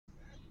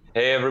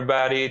Hey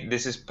everybody,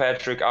 this is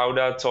Patrick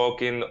Auda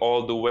talking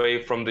all the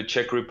way from the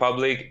Czech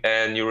Republic,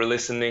 and you're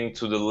listening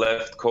to the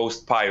Left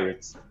Coast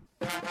Pirates.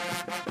 Morton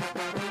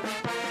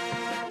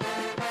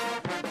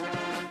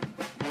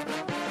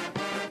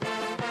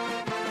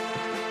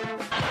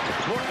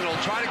will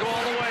try to go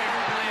all the way.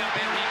 Layup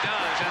in, he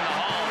does, and the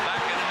Hall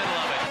back in the middle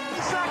of it.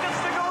 Seconds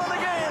to go in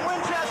the game.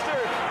 Winchester,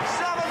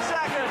 7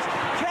 seconds.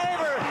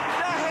 Caver,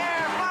 the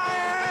hair,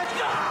 fires.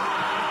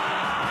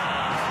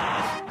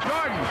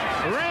 Jordan,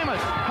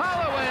 Ramus,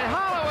 Holloway,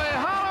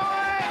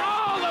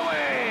 all the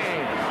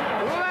way.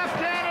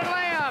 Left-handed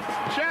layup,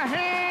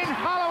 Shaheen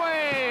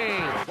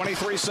Holloway.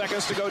 23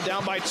 seconds to go,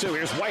 down by 2.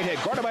 Here's Whitehead,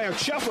 guarded by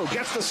Ochefu,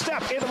 gets the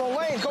step into the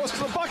lane, goes to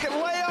the bucket,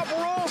 layup,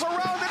 rolls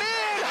around and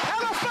in,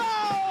 and a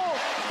foul!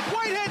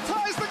 Whitehead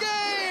ties the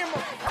game!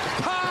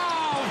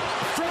 Pow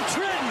from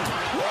Trenton.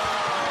 Woo!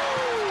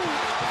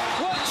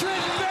 What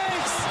Trenton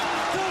makes,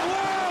 the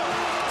world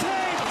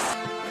takes.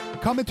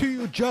 Coming to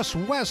you just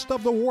west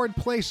of the Ward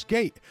Place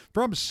Gate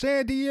from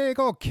San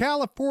Diego,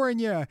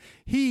 California.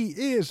 He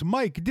is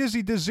Mike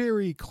Dizzy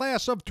Desiri,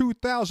 class of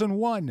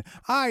 2001.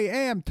 I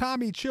am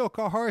Tommy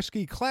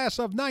Chilkaharsky, class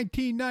of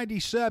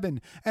 1997.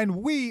 And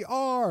we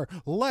are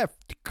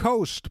Left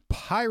Coast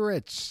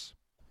Pirates.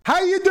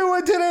 How you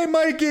doing today,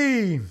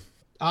 Mikey?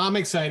 I'm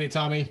excited,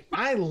 Tommy.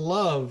 I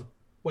love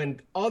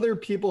when other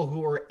people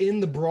who are in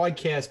the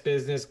broadcast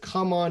business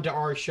come on to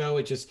our show.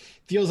 It just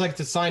feels like it's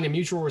a sign of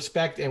mutual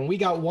respect. And we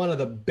got one of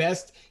the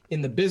best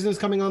in the business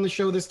coming on the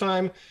show this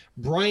time,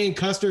 Brian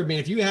Custer. I mean,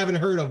 if you haven't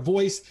heard a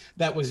voice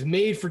that was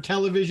made for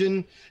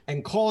television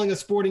and calling a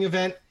sporting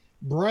event,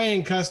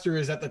 Brian Custer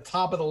is at the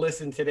top of the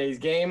list in today's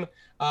game.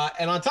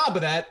 And on top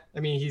of that, I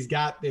mean, he's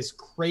got this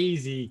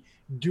crazy,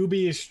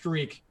 dubious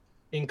streak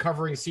in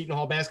covering Seton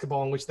Hall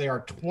basketball, in which they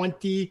are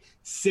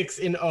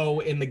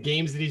 26-0 in the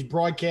games that he's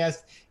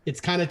broadcast.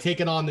 It's kind of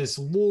taken on this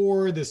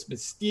lore, this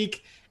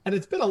mystique, and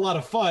it's been a lot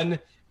of fun.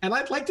 And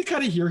I'd like to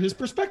kind of hear his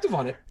perspective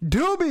on it.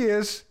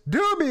 Dubious.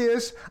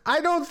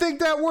 I don't think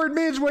that word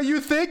means what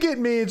you think it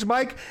means,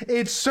 Mike.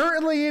 It's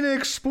certainly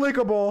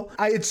inexplicable.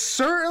 It's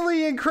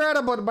certainly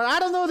incredible, but I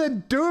don't know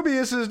that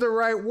dubious is the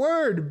right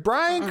word.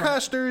 Brian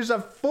Custer is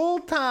a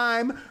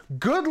full-time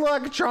good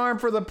luck charm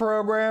for the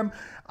program.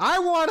 I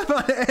want him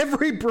on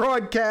every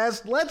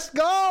broadcast. Let's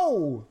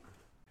go.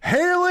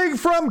 Hailing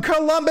from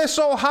Columbus,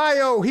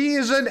 Ohio, he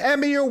is an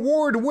Emmy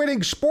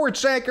Award-winning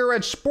sports anchor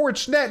at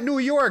Sportsnet New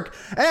York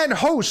and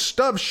host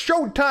of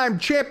Showtime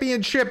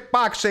Championship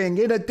Boxing,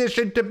 in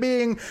addition to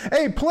being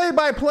a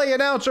play-by-play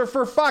announcer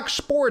for Fox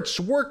Sports,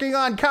 working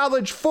on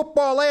college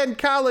football and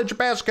college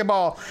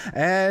basketball.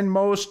 And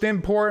most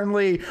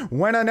importantly,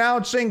 when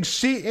announcing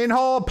Seton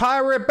Hall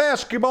Pirate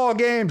basketball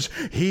games,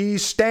 he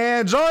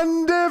stands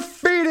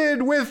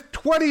undefeated with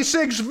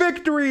 26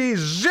 victories,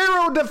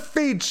 0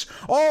 defeats,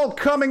 all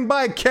coming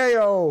by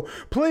KO.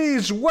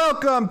 Please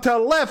welcome to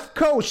Left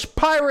Coast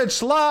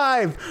Pirates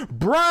Live,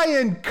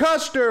 Brian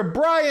Custer.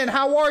 Brian,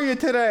 how are you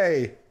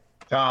today?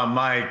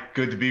 Mike,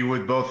 good to be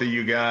with both of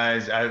you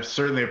guys. I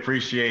certainly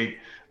appreciate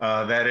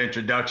that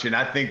introduction.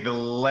 I think the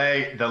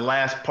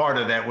last part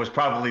of that was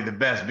probably the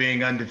best,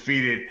 being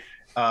undefeated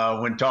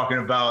when talking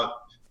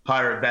about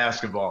Pirate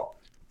basketball.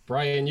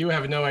 Brian, you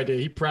have no idea.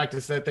 He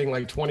practiced that thing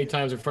like 20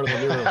 times in front of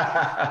the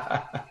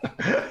mirror.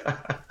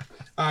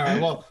 All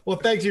right. Well,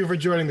 thank you for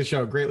joining the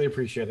show. Greatly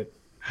appreciate it.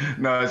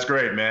 No, it's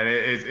great,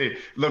 man.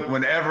 Look,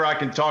 whenever I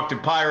can talk to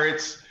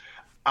Pirates,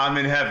 I'm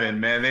in heaven,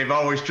 man. They've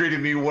always treated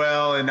me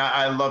well, and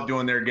I love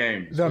doing their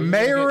games. The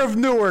mayor of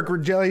Newark,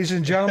 ladies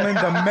and gentlemen,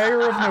 the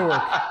mayor of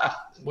Newark.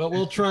 Well,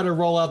 we'll try to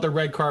roll out the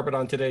red carpet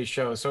on today's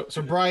show. So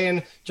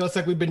Brian, just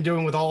like we've been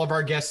doing with all of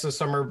our guests this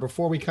summer,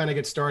 before we kind of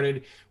get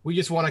started, we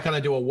just want to kind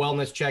of do a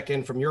wellness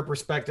check-in from your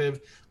perspective.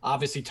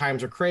 Obviously,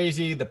 times are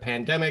crazy, the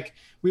pandemic.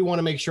 We want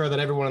to make sure that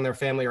everyone and their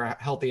family are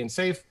healthy and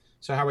safe.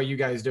 So how are you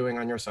guys doing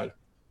on your side?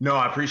 No,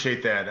 I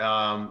appreciate that.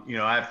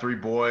 I have 3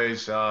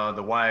 boys,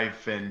 the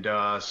wife, and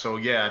so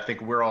yeah, I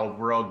think we're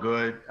all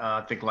good.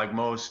 I think like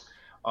most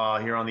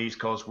here on the East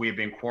Coast, we have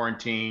been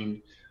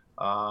quarantined.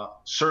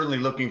 Certainly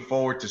looking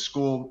forward to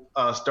school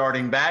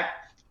starting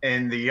back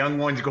and the young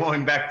ones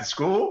going back to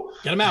school.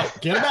 Get them out.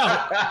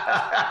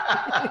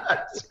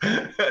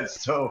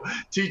 So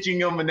teaching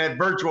them in that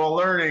virtual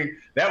learning,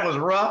 that was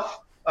rough.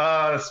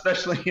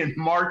 Especially in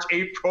March,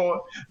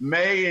 April,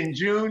 May, and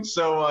June.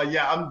 So,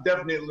 I'm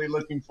definitely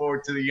looking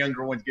forward to the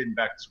younger ones getting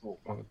back to school.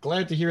 Well,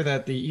 glad to hear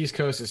that the East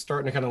Coast is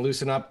starting to kind of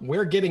loosen up.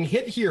 We're getting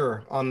hit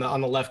here on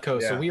the left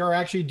coast. Yeah. So we are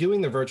actually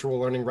doing the virtual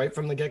learning right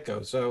from the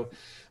get-go. So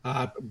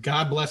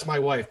God bless my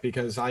wife,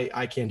 because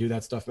I can't do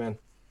that stuff, man.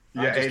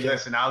 Yeah, hey,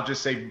 listen, I'll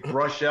just say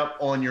brush up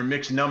on your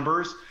mixed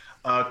numbers,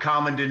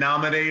 common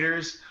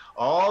denominators.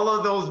 All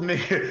of those,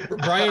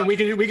 Brian, we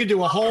could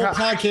do a whole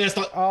podcast.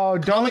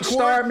 Don't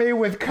start me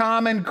with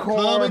Common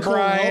Core,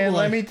 Brian.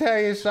 Let me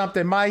tell you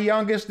something. My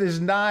youngest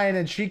is 9,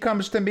 and she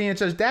comes to me and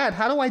says, "Dad,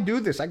 how do I do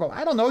this?" I go,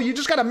 "I don't know. You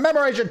just got to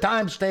memorize your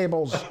times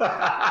tables."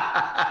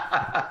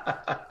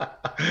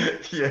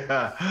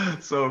 Yeah.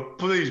 So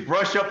please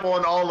brush up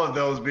on all of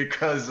those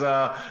because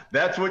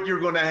that's what you're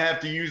going to have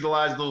to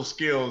utilize those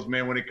skills,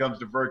 man, when it comes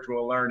to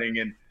virtual learning.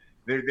 And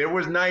there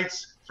was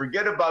nights,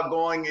 forget about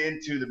going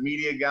into the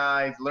media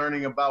guides,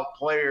 learning about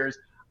players.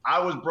 I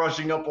was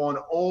brushing up on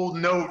old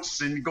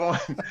notes and going,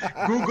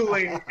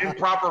 Googling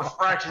improper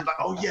fractions. Like,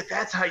 oh, yeah,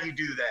 that's how you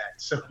do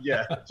that. So,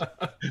 yeah.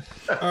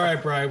 All right,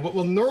 Brian.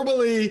 Well,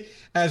 normally,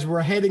 as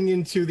we're heading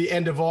into the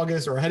end of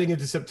August or heading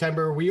into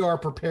September, we are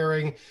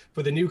preparing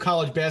for the new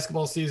college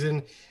basketball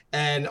season,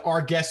 and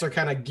our guests are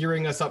kind of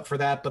gearing us up for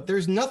that. But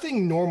there's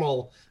nothing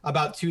normal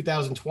about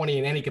 2020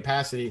 in any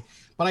capacity.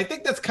 But I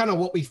think that's kind of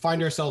what we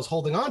find ourselves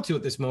holding on to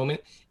at this moment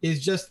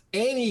is just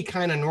any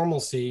kind of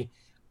normalcy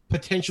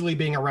potentially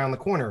being around the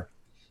corner.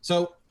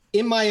 So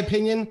in my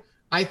opinion,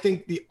 I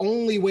think the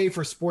only way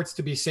for sports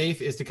to be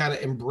safe is to kind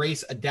of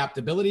embrace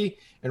adaptability.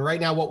 And right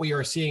now what we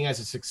are seeing as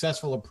a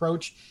successful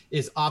approach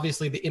is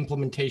obviously the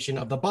implementation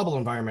of the bubble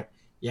environment.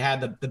 You had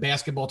the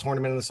basketball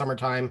tournament in the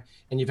summertime,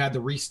 and you've had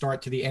the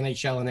restart to the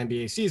NHL and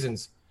NBA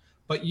seasons.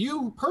 But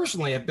you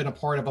personally have been a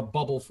part of a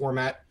bubble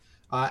format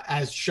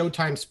as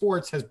Showtime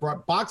Sports has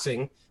brought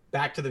boxing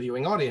back to the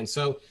viewing audience.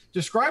 So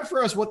describe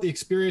for us what the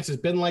experience has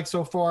been like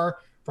so far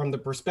from the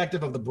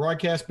perspective of the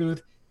broadcast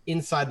booth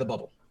inside the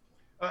bubble.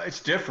 It's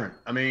different.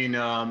 I mean,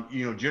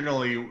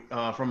 generally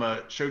from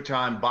a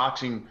Showtime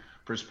boxing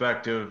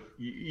perspective,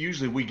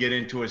 usually we get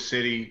into a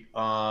city,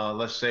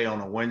 let's say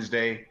on a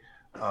Wednesday,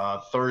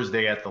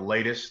 Thursday at the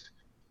latest.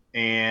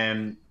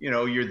 And,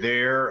 you're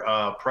there,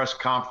 press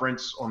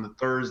conference on the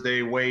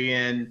Thursday, weigh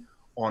in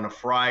on a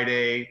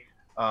Friday,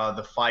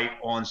 the fight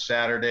on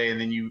Saturday,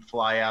 and then you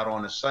fly out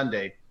on a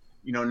Sunday.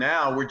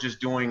 Now we're just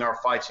doing our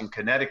fights in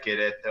Connecticut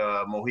at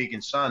the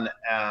Mohegan Sun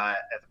at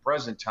the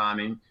present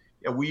time.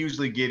 And we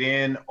usually get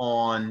in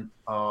on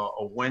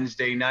a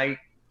Wednesday night.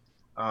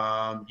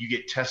 You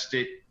get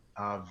tested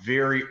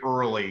very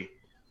early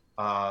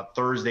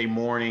Thursday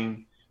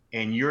morning,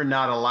 and you're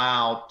not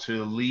allowed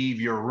to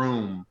leave your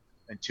room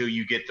until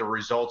you get the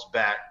results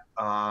back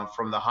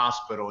from the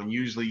hospital. And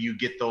usually you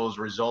get those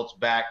results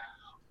back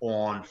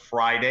on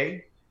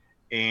Friday.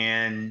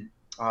 And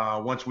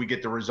once we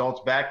get the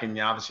results back, and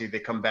obviously they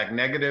come back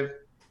negative,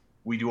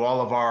 we do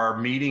all of our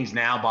meetings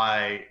now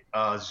by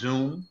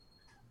Zoom.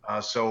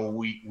 So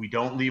we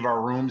don't leave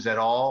our rooms at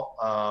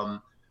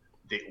all.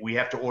 We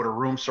have to order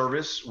room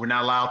service. We're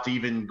not allowed to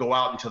even go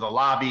out into the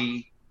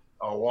lobby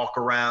or walk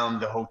around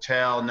the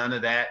hotel, none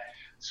of that.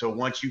 So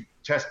once you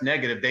test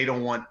negative, they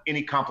don't want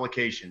any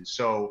complications.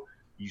 So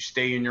you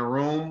stay in your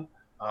room.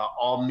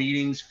 All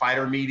meetings,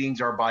 fighter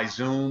meetings are by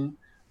Zoom.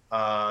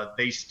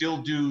 They still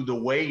do the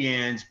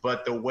weigh-ins,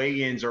 but the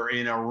weigh-ins are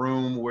in a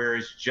room where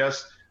it's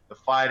just the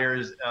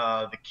fighters,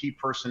 the key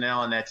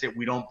personnel, and that's it.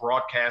 We don't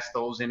broadcast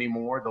those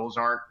anymore. Those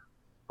aren't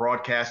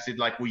broadcasted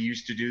like we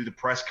used to do. The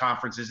press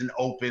conference isn't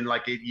open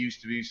like it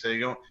used to be.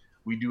 So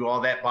we do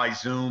all that by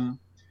Zoom.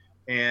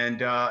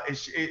 And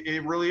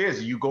it really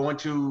is. You go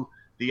into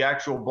the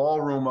actual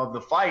ballroom of the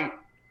fight,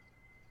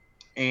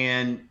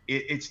 and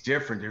it's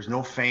different. There's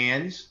no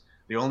fans.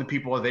 The only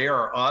people there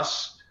are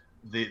us,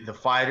 the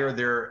fighter,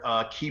 their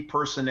key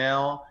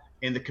personnel,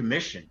 and the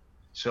commission.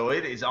 So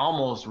it is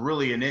almost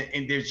really and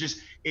there's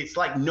just, it's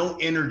like no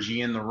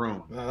energy in the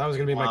room. That was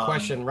going to be my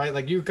question, right?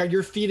 Like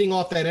you're feeding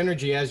off that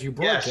energy as you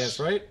broadcast, yes,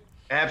 right?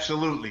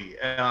 Absolutely.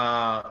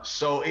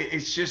 So it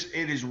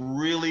is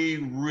really,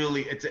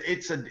 really,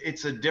 it's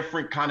a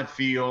different kind of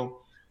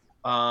feel.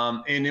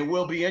 And it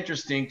will be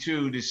interesting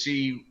too to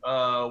see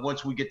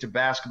once we get to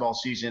basketball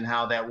season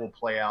how that will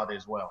play out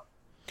as well.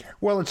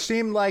 Well, it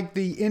seemed like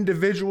the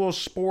individual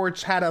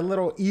sports had a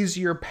little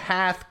easier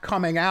path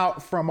coming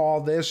out from all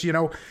this,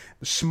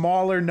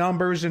 smaller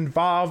numbers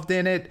involved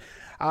in it,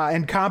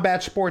 and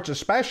combat sports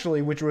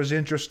especially, which was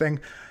interesting.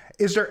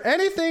 Is there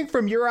anything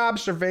from your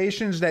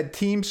observations that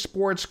team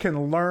sports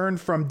can learn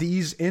from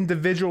these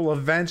individual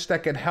events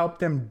that could help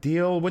them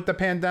deal with the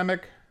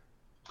pandemic?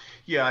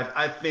 Yeah,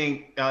 I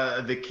think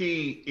the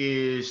key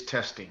is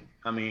testing.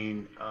 I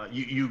mean,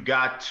 you've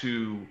got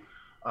to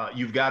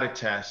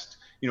test.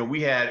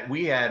 We had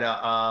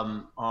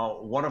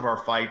one of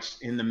our fights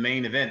in the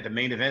main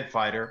event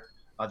fighter.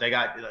 They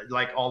got,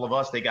 like all of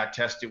us, they got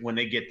tested when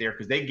they get there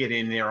because they get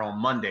in there on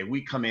Monday.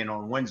 We come in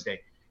on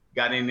Wednesday.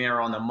 Got in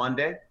there on the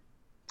Monday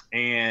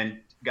and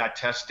got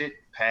tested,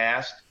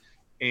 passed.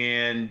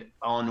 And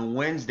on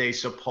Wednesday,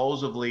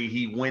 supposedly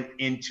he went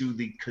into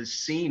the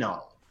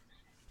casino.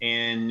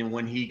 And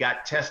when he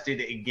got tested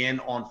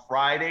again on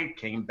Friday,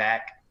 came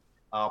back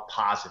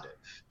positive.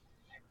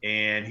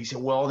 And he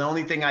said, well, the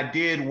only thing I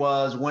did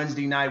was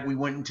Wednesday night, we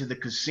went into the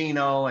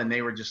casino, and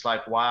they were just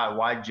like,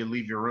 why did you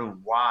leave your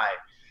room? Why?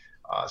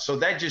 So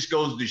that just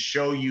goes to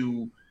show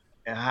you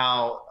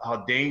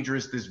how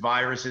dangerous this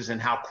virus is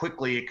and how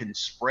quickly it can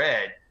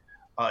spread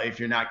if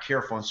you're not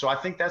careful. And so I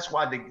think that's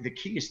why the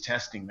key is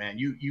testing, man.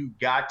 You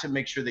got to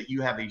make sure that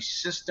you have a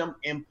system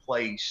in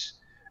place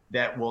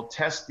that will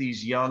test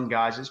these young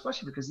guys,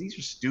 especially because these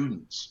are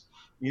students.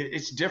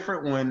 It's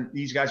different when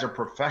these guys are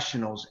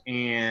professionals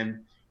and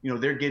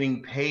they're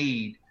getting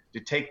paid to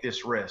take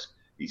this risk.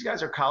 these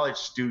guys are college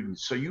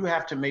students. So you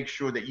have to make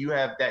sure that you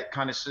have that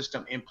kind of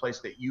system in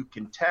place that you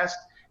can test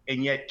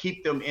and yet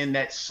keep them in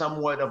that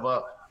somewhat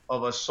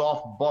of a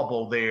soft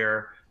bubble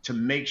there to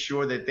make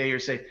sure that they are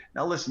safe.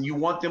 Now, listen, you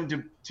want them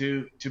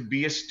to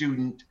be a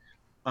student.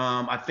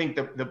 I think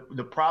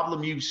the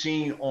problem you've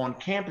seen on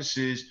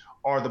campuses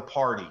are the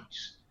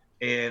parties.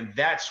 And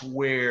that's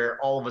where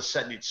all of a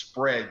sudden it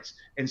spreads.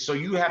 And so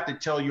you have to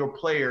tell your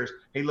players,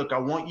 hey, look, I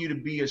want you to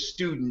be a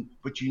student,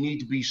 but you need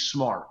to be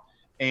smart.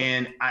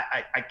 And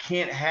I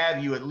can't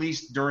have you, at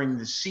least during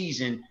the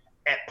season,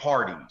 at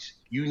parties.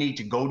 You need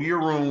to go to your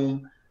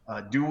room,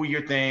 do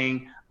your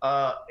thing,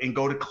 and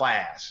go to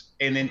class,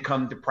 and then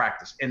come to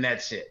practice. And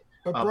that's it.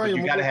 But But Brian,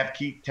 you got to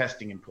keep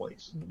testing in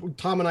place.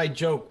 Tom and I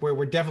joke where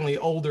we're definitely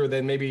older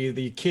than maybe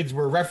the kids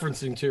we're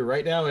referencing to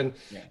right now. And,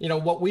 you know,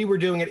 what we were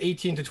doing at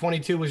 18 to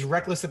 22 was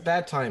reckless at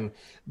that time.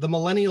 The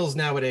millennials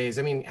nowadays,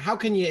 I mean, how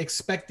can you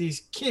expect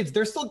these kids,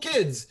 they're still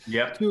kids,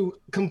 to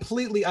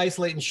completely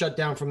isolate and shut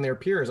down from their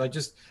peers?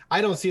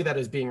 I don't see that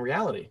as being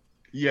reality.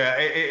 Yeah,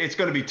 it's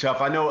going to be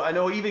tough. I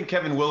know even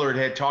Kevin Willard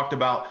had talked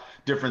about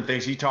different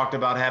things. He talked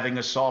about having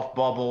a soft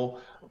bubble.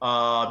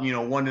 You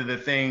know, one of the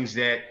things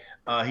that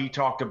he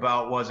talked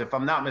about was, if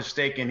I'm not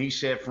mistaken, he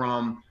said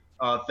from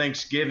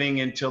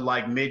Thanksgiving until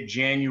like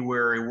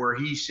mid-January, where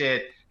he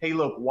said, hey,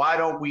 look, why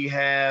don't we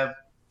have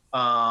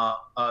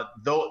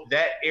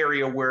that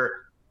area where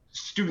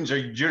students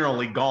are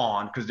generally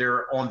gone because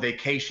they're on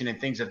vacation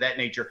and things of that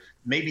nature.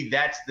 Maybe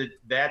that's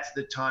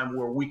the time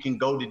where we can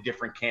go to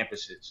different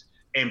campuses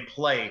and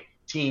play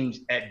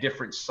teams at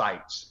different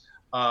sites.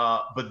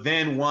 But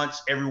then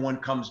once everyone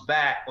comes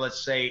back,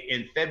 let's say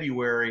in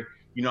February,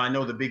 you know, I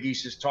know the Big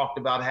East has talked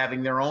about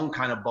having their own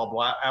kind of bubble.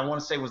 I want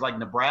to say it was like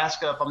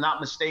Nebraska, if I'm not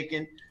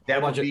mistaken.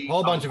 That would be a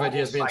whole bunch of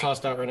ideas being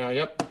tossed out right now.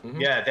 Yep.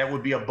 Mm-hmm. Yeah, that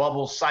would be a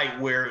bubble site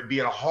where it'd be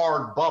a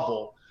hard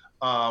bubble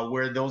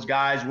where those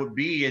guys would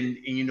be. And,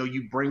 you know,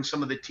 you bring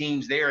some of the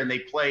teams there and they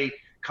play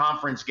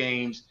conference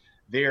games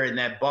there in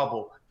that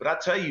bubble. But I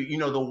tell you, you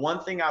know, the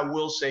one thing I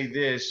will say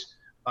this,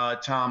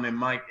 Tom and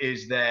Mike,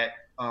 is that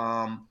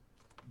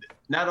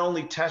not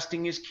only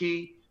testing is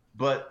key,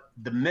 but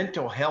the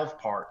mental health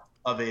part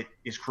of it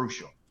is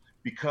crucial,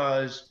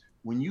 because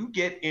when you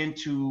get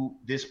into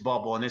this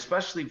bubble, and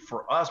especially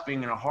for us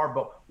being in a hard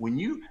bubble,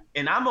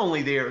 and I'm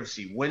only there, let's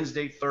see,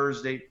 Wednesday,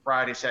 Thursday,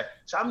 Friday, Saturday.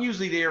 So I'm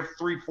usually there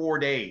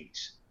 3-4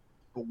 days.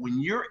 But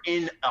when you're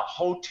in a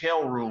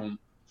hotel room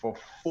for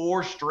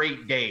 4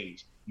 straight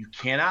days, you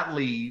cannot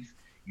leave,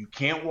 you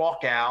can't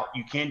walk out,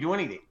 you can't do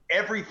anything.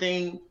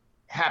 Everything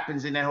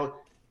happens in that hotel.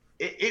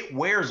 It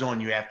wears on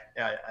you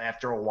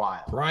after a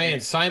while. Brian,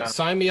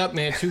 sign me up,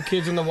 man. 2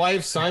 kids and the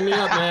wife, sign me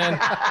up,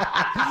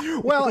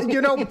 man. Well,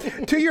 you know,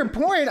 to your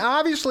point,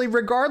 obviously,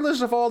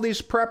 regardless of all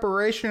these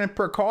preparation and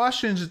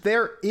precautions,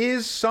 there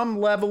is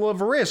some level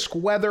of risk,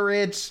 whether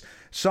it's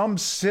some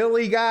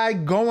silly guy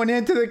going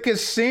into the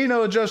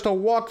casino just to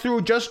walk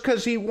through just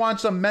because he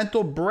wants a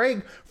mental break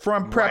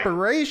from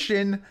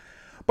preparation. Right.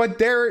 But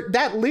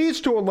that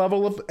leads to a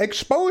level of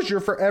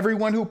exposure for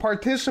everyone who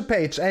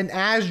participates. And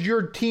as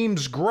your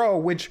teams grow,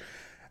 which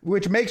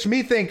makes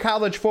me think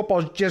college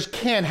football just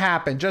can't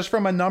happen just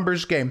from a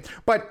numbers game.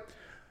 But,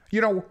 you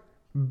know,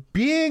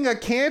 being a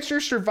cancer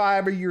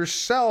survivor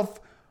yourself,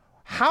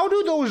 how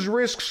do those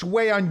risks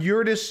weigh on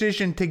your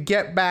decision to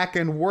get back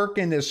and work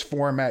in this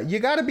format? You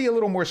got to be a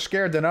little more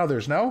scared than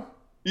others, no?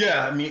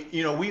 Yeah, I mean,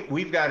 you know,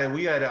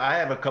 I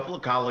have a couple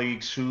of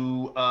colleagues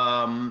who,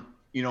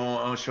 you know,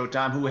 on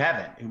Showtime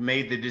who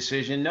made the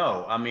decision.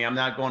 No, I mean, I'm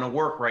not going to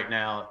work right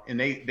now. And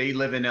they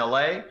live in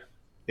LA.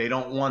 They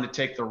don't want to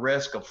take the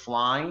risk of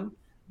flying.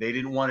 They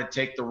didn't want to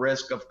take the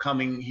risk of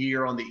coming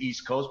here on the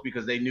East Coast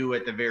because they knew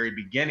at the very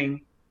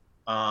beginning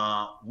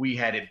we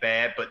had it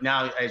bad. But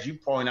now, as you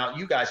point out,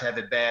 you guys have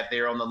it bad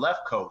there on the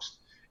left coast.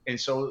 And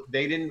so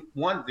they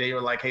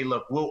were like, hey,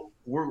 look, we'll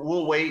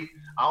wait.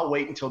 I'll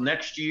wait until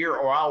next year,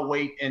 or I'll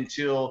wait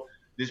until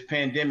this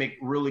pandemic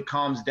really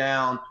calms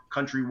down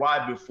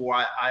countrywide before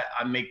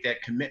I make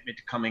that commitment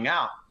to coming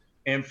out.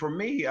 And for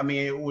me, I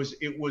mean,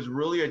 it was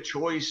really a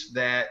choice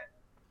that,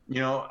 you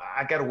know,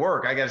 I got to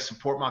work. I got to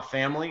support my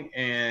family.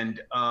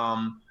 And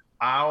I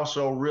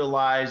also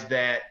realized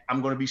that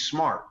I'm going to be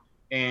smart.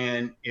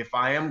 And if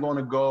I am going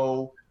to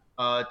go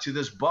to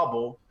this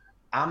bubble,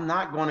 I'm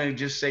not going to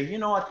just say, you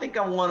know, I think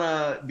I want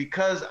to,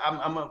 because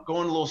I'm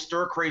going a little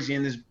stir crazy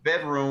in this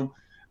bedroom,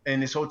 in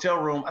this hotel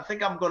room, I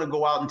think I'm going to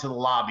go out into the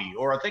lobby,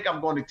 or I think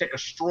I'm going to take a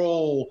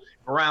stroll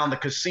around the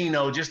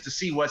casino just to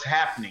see what's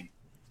happening.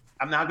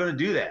 I'm not going to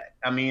do that.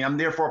 I mean, I'm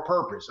there for a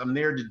purpose. I'm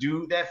there to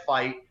do that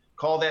fight,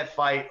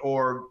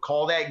 or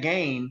call that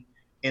game,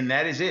 and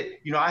that is it.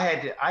 You know, I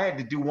had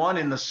to do one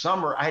in the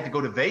summer. I had to go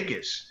to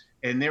Vegas,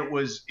 and it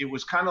was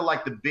kind of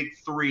like the Big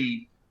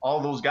Three. All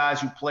those guys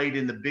who played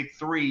in the Big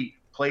Three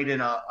played in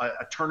a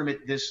tournament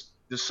this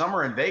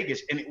summer in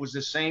Vegas, and it was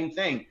the same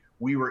thing.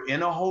 We were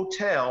in a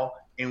hotel,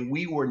 and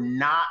we were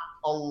not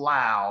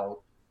allowed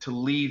to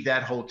leave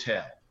that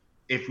hotel.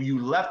 If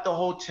you left the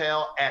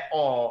hotel at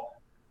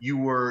all, you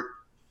were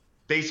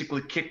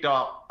basically kicked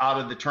out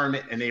of the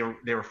tournament, and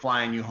they were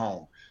flying you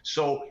home.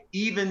 So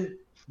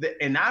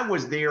and I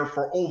was there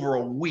for over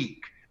a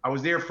week. I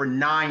was there for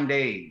 9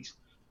 days.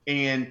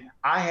 And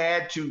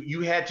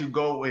you had to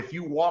go, if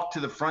you walked to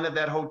the front of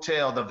that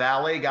hotel, the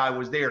valet guy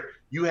was there.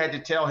 You had to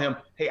tell him,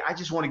 hey, I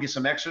just want to get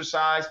some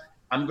exercise.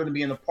 I'm going to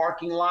be in the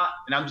parking lot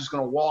and I'm just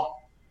going to walk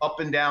up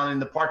and down in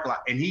the parking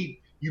lot. And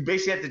you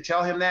basically had to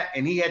tell him that,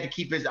 and he had to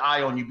keep his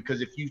eye on you,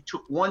 because if you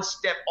took one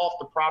step off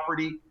the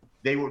property,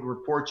 they would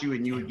report you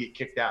and you would get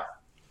kicked out.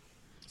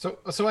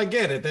 So I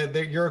get it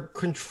that you're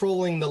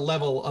controlling the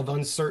level of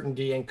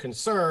uncertainty and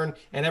concern,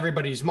 and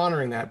everybody's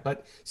monitoring that.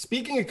 But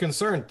speaking of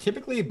concern,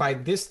 typically by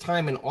this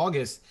time in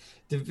August,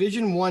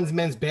 Division I's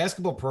men's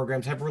basketball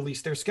programs have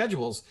released their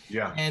schedules.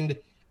 Yeah. And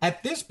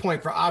at this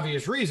point, for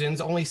obvious reasons,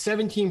 only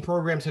 17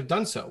 programs have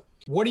done so.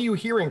 What are you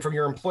hearing from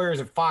your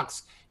employers at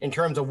Fox in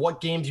terms of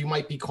what games you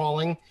might be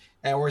calling,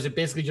 or is it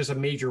basically just a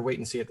major wait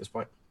and see at this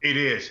point? It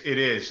is.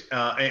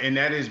 And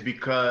that is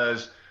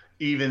because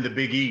even the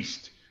Big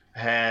East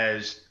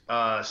has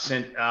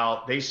sent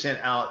out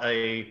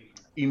a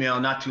email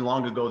not too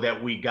long ago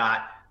that we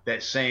got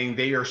that saying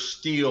they are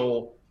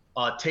still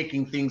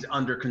taking things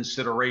under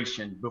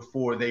consideration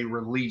before they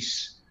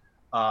release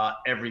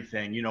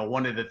everything. You know,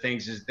 one of the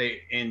things is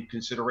in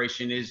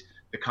consideration is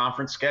the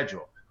conference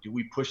schedule. Do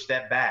we push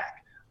that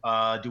back?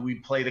 Do we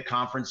play the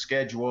conference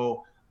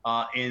schedule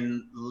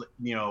in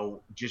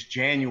just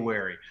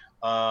January?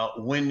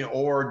 When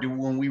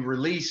we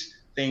release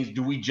things,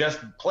 do we just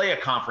play a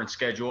conference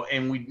schedule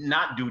and we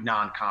not do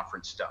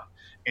non-conference stuff?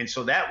 And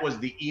so that was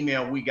the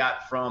email we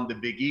got from the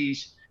Big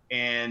East,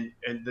 and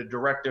the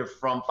directive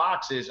from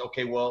Fox is,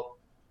 okay, well,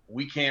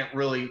 we can't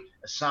really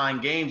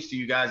assign games to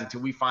you guys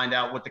until we find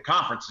out what the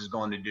conference is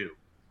going to do.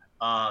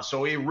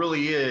 So it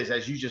really is,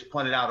 as you just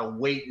pointed out, a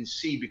wait and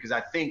see, because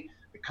I think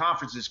the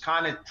conference is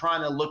kind of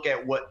trying to look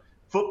at what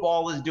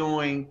football is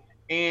doing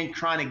and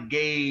trying to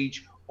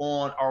gauge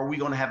on, are we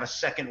going to have a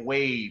second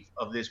wave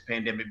of this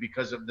pandemic?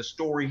 Because of the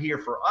story here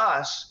for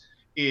us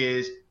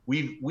is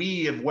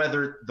we have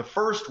weathered the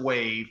first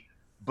wave,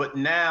 but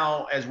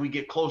now as we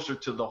get closer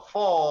to the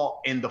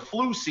fall and the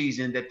flu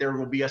season, that there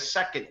will be a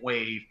second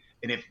wave.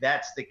 And if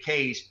that's the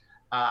case,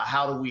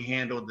 how do we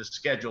handle the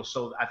schedule?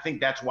 So I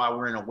think that's why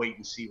we're in a wait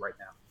and see right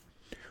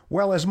now.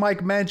 Well, as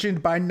Mike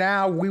mentioned, by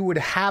now we would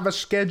have a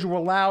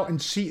schedule out,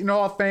 and Seton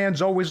Hall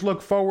fans always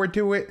look forward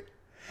to it.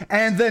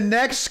 And the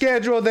next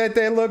schedule that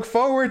they look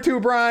forward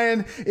to,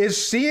 Brian,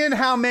 is seeing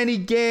how many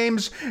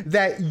games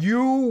that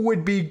you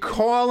would be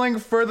calling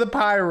for the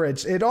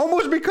Pirates. It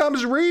almost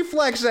becomes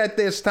reflex at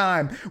this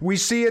time. We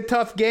see a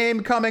tough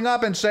game coming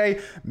up and say,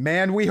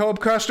 man, we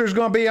hope Custer's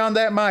going to be on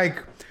that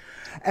mic.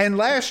 And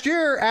last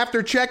year,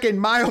 after checking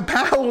Miles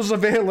Powell's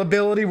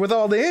availability with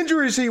all the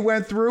injuries he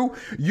went through,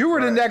 you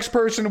were the next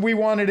person we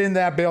wanted in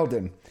that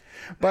building.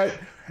 But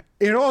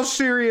in all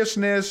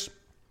seriousness,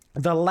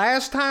 the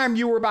last time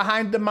you were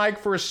behind the mic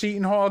for a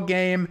Seton Hall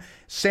game,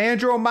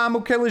 Sandro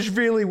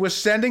Mamukelashvili was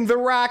sending the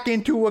Rock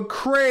into a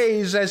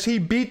craze as he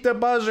beat the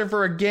buzzer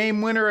for a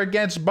game winner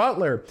against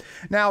Butler.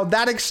 Now,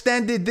 that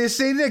extended this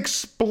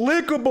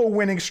inexplicable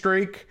winning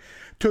streak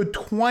to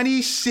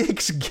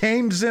 26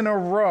 games in a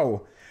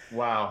row.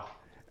 Wow.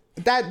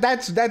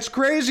 That's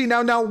crazy.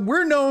 Now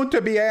we're known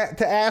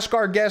to ask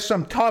our guests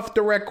some tough,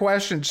 direct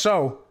questions.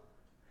 So,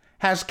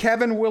 has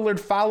Kevin Willard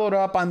followed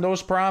up on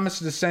those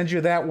promises to send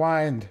you that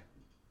wine?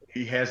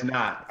 He has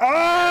not.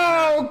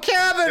 Oh,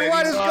 Kevin,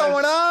 what is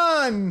going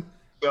on?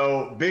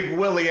 So, Big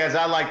Willie, as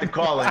I like to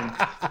call him,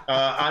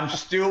 I'm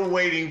still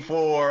waiting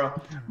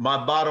for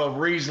my bottle of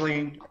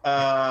Riesling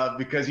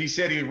because he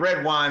said he's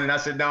red wine, and I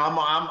said, no,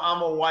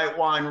 I'm a white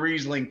wine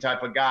Riesling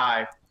type of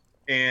guy.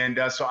 And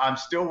so I'm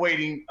still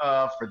waiting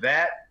for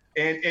that.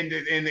 And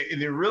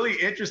the really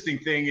interesting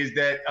thing is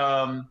that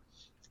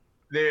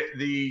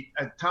the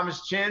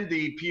Thomas Chen,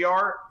 the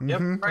PR,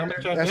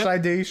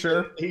 SID,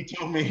 sure. He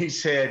told me, he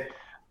said,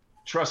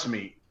 trust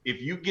me,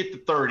 if you get to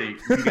 30,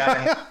 you got to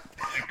have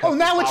oh,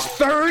 now it's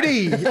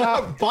 30.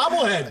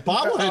 Bobblehead.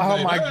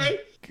 Oh, my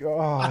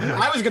God.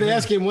 I was going to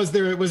ask him, was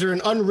there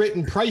an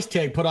unwritten price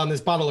tag put on this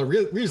bottle of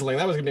Riesling?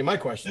 That was going to be my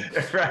question.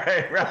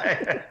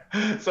 Right.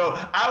 So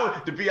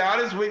to be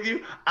honest with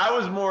you, I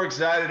was more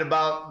excited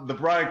about the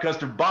Brian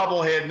Custer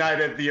bobblehead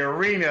night at the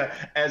arena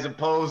as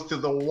opposed to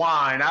the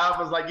wine. I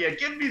was like, yeah,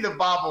 give me the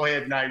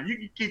bobblehead night. You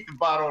can keep the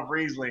bottle of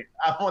Riesling.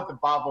 I want the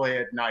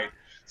bobblehead night.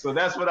 So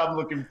that's what I'm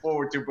looking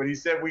forward to. But he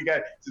said we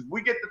get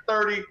to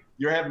 30,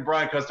 you're having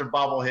Brian Custer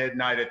bobblehead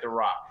night at the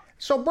Rock.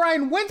 So,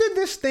 Brian, when did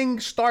this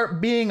thing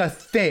start being a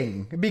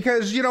thing?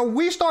 Because,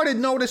 we started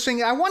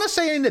noticing, I want to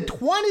say in the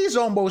 20s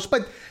almost,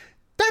 but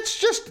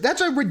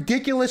that's a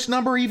ridiculous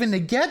number even to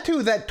get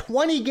to, that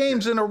 20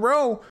 games in a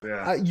row.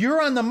 Yeah. You're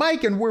on the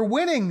mic and we're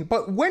winning.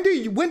 But when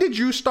did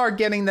you start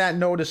getting that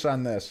notice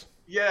on this?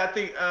 Yeah,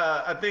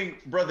 I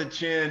think Brother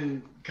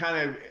Chen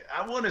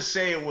I want to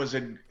say it was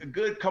a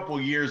good couple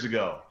years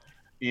ago.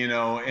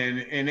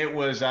 And it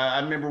was, I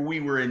remember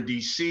we were in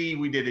D.C.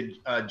 We did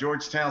a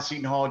Georgetown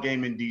Seton Hall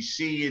game in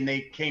D.C. and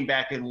they came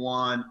back and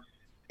won.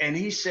 And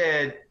he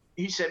said,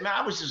 man,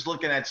 I was just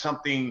looking at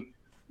something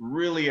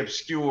really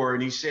obscure.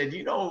 And he said,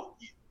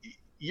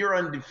 you're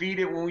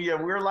undefeated when we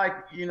were like,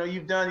 you're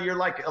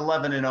like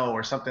 11-0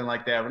 or something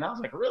like that. And I was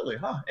like, really?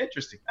 Huh?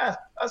 Interesting.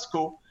 That's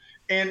cool.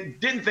 And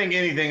didn't think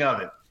anything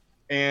of it.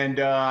 And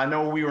I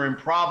know we were in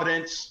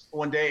Providence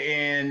one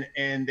day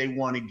and they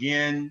won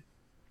again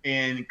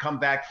in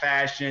comeback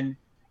fashion.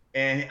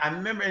 And I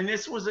remember, and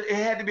it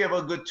had to be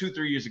about a good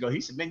 2-3 years ago.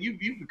 He said, man, you've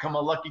become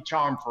a lucky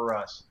charm for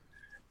us.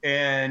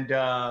 And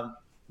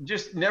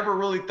just never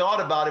really thought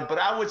about it. But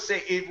I would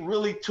say it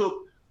really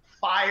took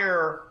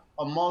fire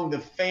among the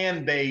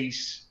fan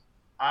base,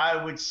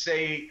 I would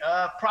say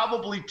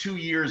probably 2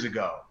 years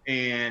ago.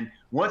 And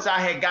once I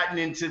had gotten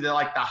into the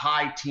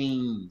high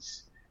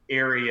teens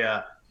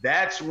area,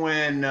 that's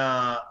when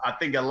I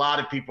think a lot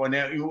of people, and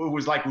it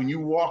was like when you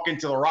walk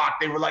into the Rock,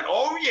 they were like,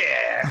 oh,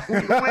 yeah,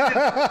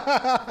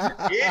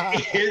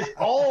 it is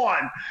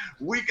on.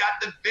 We got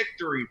the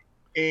victory.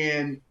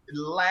 And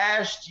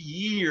last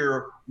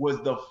year was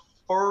the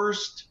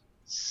first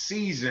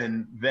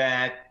season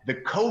that the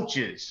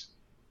coaches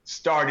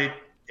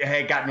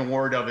had gotten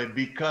word of it,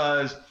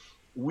 because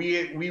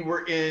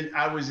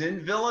I was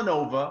in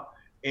Villanova,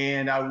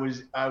 and I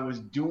was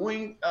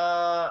doing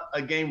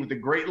a game with the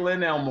great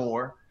Lynn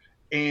Elmore,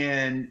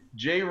 and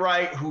Jay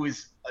Wright, who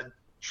is a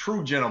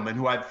true gentleman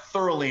who I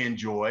thoroughly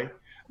enjoy.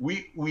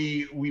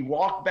 We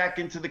walked back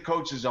into the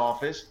coach's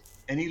office,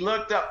 and he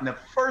looked up, and the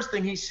first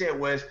thing he said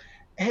was,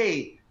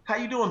 hey, how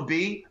you doing,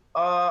 B?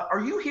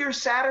 Are you here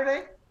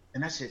Saturday?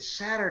 And I said,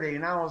 Saturday?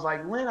 And I was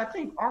like, Lynn,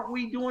 aren't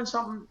we doing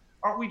something?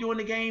 Aren't we doing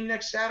the game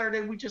next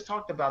Saturday? We just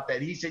talked about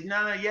that. He said,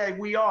 no, yeah,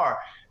 we are.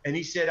 And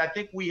he said, I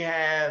think we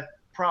have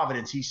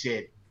Providence. He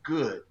said,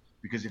 good.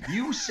 Because if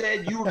you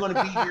said you were going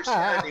to be here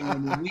Saturday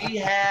when we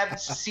have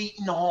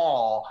Seton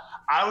Hall,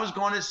 I was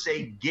going to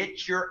say,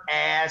 get your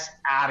ass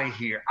out of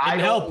here.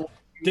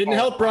 Didn't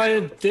help,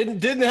 Brian.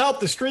 Didn't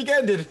help. The streak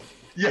ended.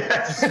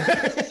 Yes.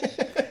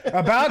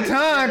 About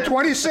time.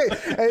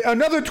 26.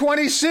 Another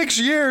 26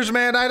 years,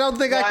 man. I don't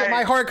think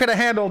my heart could have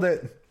handled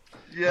it.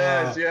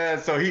 Yes,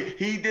 yes. So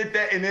he did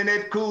that, and then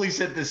Ed Cooley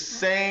said the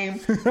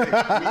same.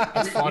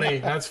 That's funny.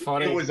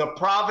 It was a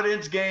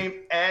Providence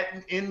game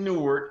in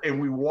Newark, and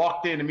we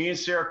walked in, and me and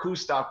Sarah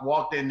Kustok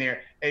walked in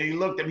there, and he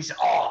looked at me and said,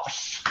 "Oh."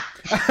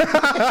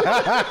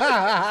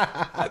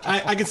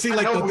 I could see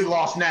I know we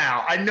lost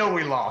now. I know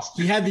we lost.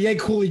 He had the Ed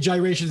Cooley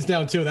gyrations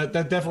down too. That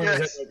definitely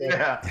was it.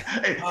 Yeah,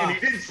 and he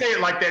didn't say it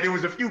like that. It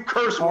was a few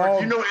curse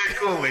words. You know Ed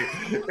Cooley.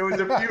 There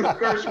was a few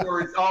curse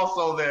words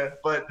also there.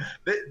 But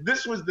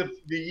this was the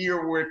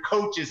year where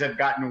coaches have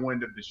gotten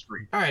wind of the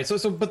streak. All right,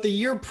 so but the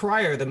year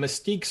prior, the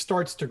mystique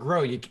starts to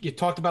grow. You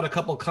talked about a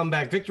couple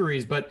comeback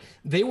victories, but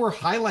they were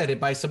highlighted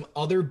by some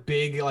other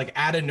big,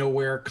 out of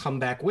nowhere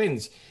comeback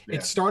wins. Yeah.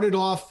 It started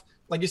off,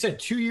 like you said,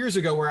 2 years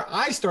ago, where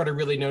I started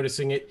really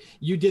noticing it.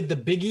 You did the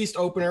Big East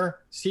opener,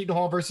 Seton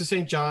Hall versus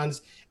St.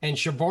 John's, and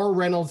Shavar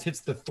Reynolds hits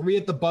the 3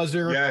 at the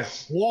buzzer.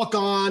 Yes. Walk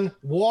on,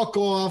 walk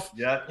off.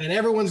 Yep. And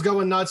everyone's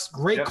going nuts.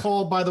 Great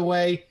call, by the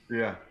way.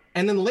 Yeah.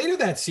 And then later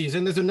that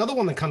season, there's another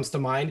one that comes to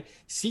mind.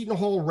 Seton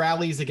Hall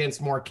rallies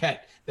against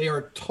Marquette. They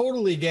are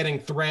totally getting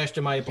thrashed,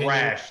 in my opinion.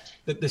 Thrashed.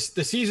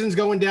 The season's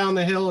going down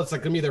the hill. It's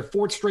like going to be their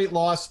 4th straight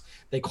loss.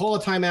 They call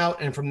a timeout,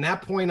 and from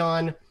that point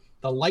on,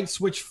 the light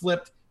switch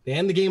flipped. They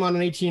end the game on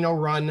an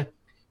 18-0 run.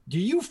 Do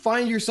you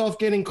find yourself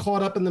getting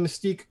caught up in the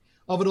mystique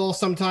of it all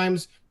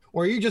sometimes,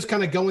 or are you just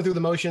kind of going through the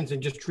motions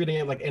and just treating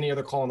it like any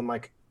other call on the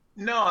mic?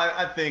 No,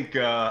 I think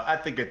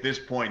at this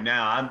point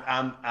now,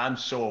 I'm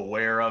so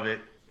aware of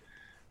it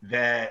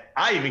that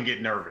I even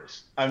get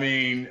nervous. I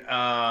mean,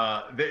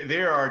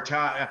 there are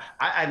times,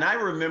 and I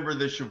remember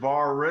the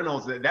Shavar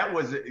Reynolds that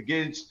was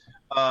against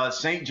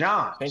St.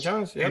 John's. St.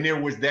 John's, yep. And there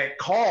was that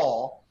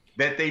call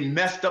that they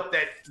messed up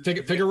that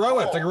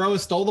Figueroa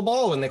stole the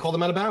ball and they called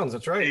him out of bounds.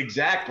 That's right.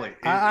 Exactly.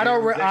 I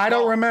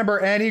don't remember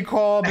any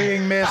call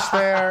being missed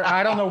there.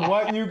 I don't know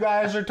what you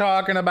guys are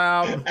talking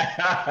about.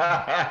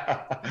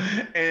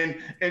 and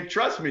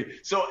trust me.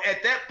 So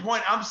at that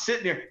point, I'm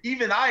sitting there.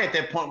 Even I at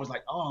that point was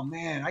like, oh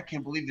man, I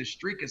can't believe the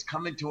streak is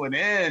coming to an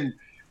end.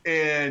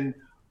 And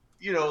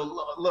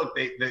look,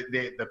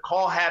 the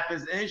call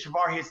happens, and then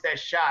Shavar hits that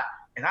shot,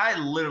 and I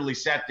literally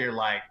sat there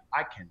like,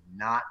 I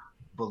cannot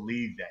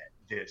believe that.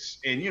 This.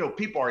 And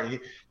people are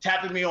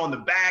tapping me on the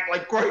back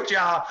like, great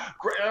job.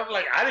 I'm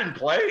like, I didn't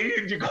play.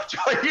 You need to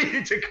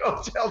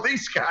go tell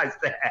these guys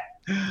that.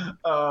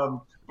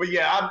 But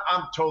yeah,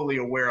 I'm totally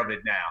aware of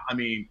it now. I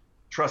mean,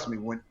 trust me,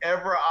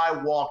 whenever I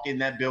walk in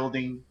that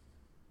building,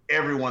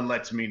 everyone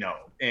lets me know.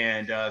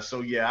 And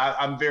so yeah,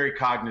 I'm very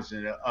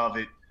cognizant of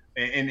it.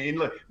 And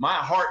look, my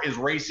heart is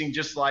racing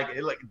just like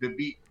the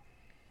beat.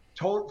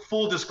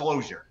 Full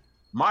disclosure,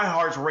 my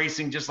heart's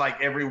racing just like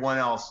everyone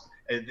else.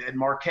 And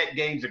Marquette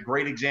game's a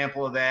great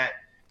example of that.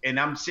 And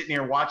I'm sitting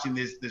here watching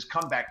this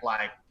comeback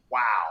like,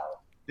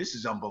 wow, this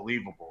is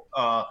unbelievable.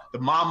 The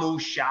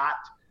Mamu shot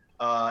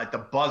at the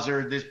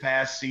buzzer this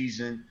past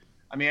season.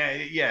 I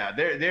mean, yeah,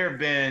 there have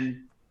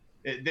been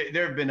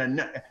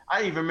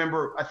I even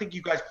remember, I think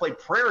you guys played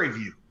Prairie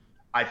View,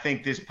 I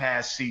think, this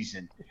past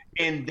season.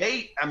 And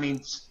I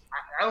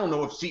don't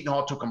know if Seton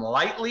Hall took them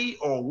lightly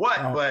or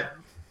what, but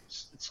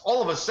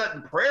all of a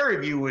sudden Prairie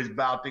View is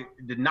about to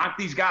knock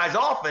these guys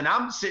off, and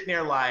I'm sitting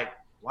there like,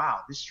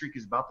 wow, this streak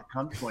is about to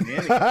come to an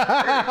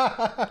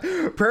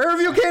end. Prairie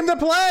View came to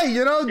play.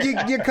 You know,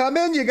 you come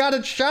in, you got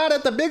a shot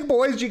at the big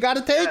boys, you got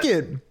to take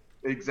it.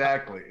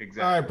 Exactly.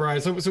 All right,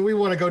 Brian. So we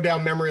want to go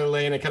down memory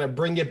lane and kind of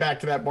bring it back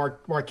to that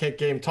Marquette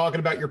game,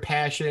 talking about your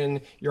passion,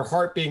 your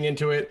heart being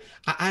into it.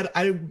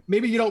 I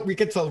maybe you don't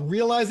get to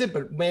realize it,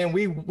 but man,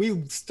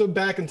 we stood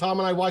back and Tom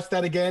and I watched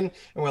that again,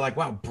 and we're like,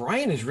 wow,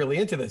 Brian is really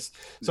into this.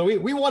 So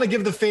we want to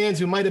give the fans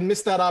who might have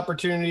missed that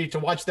opportunity to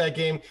watch that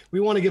game,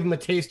 we want to give them a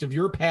taste of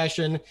your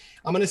passion.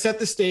 I'm going to set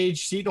the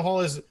stage. Seton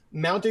Hall is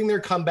mounting their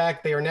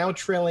comeback. They are now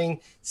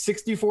trailing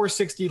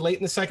 64-60 late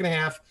in the second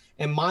half.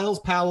 And Miles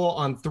Powell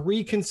on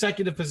 3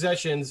 consecutive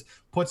possessions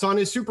puts on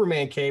his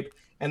Superman cape,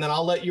 and then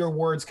I'll let your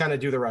words kind of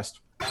do the rest.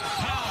 Powell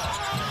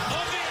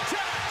on the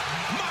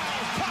attack.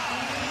 Miles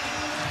Powell.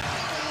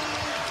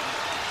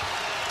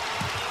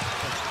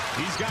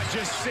 He's got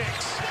just 6.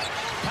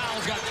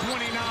 Powell's got 29.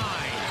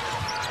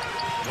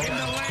 In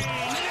the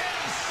lane.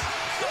 Yes!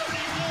 31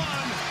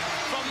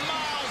 from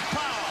Miles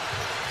Powell.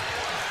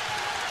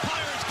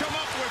 Pirates come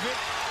up with it.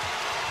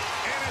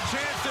 And a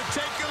chance to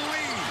take a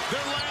lead.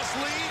 Their last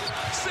lead.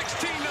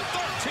 16-13.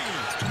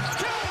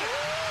 Count it!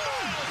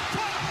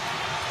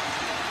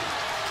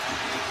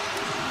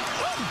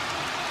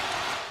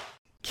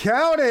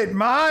 Count it,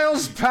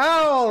 Miles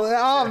Powell.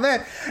 Oh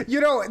man, you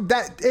know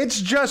that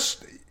it's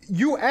just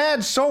you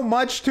add so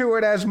much to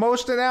it as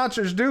most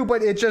announcers do,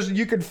 but it just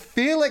you could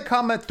feel it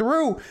coming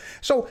through.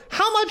 So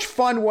how much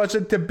fun was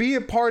it to be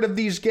a part of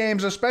these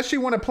games, especially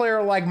when a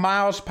player like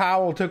Miles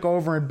Powell took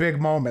over in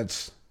big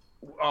moments?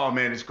 Oh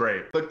man, it's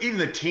great. Look, even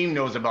the team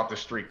knows about the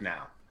streak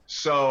now.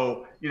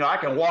 So, you know, I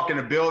can walk in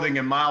a building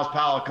and Miles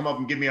Powell come up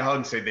and give me a hug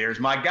and say, there's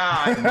my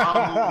guy. And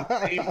Mom will do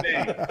the same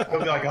thing. They'll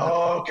be like,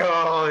 oh,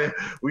 God,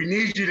 we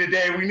need you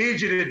today. We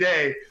need you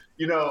today.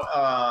 You know,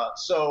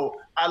 so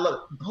I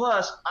look.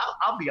 Plus,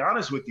 I'll be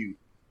honest with you.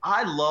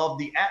 I love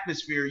the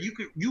atmosphere.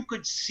 You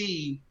could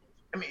see,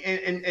 I mean,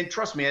 and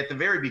trust me, at the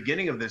very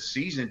beginning of this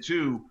season,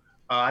 too,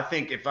 I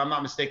think, if I'm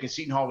not mistaken,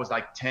 Seton Hall was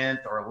like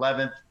 10th or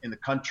 11th in the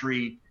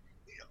country.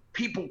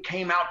 People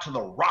came out to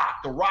the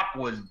Rock. The Rock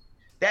was –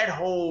 that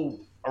whole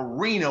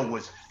arena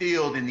was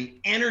filled, and the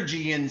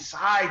energy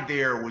inside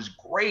there was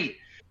great.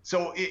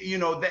 So, you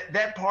know,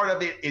 that part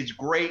of it is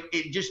great.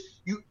 It just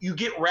you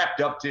get wrapped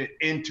up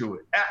into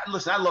it.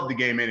 Listen, I love the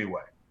game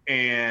anyway.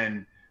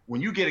 And when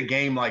you get a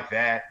game like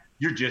that,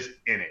 you're just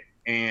in it.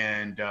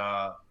 And,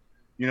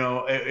 you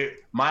know,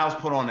 Miles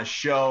put on a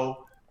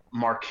show.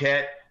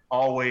 Marquette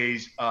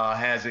always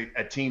has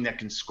a team that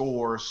can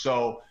score.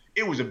 So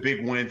it was a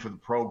big win for the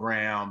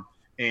program.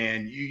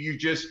 And you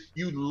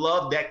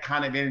love that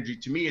kind of energy.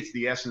 To me, it's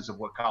the essence of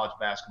what college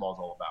basketball is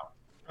all about.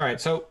 All right.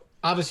 So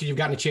obviously you've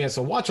gotten a chance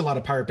to watch a lot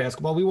of Pirate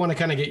basketball. We want to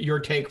kind of get your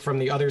take from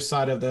the other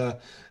side of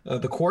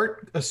the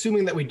court.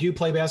 Assuming that we do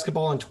play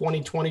basketball in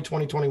 2020,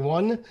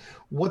 2021,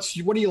 what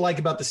do you like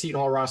about the Seton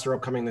Hall roster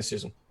upcoming this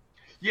season?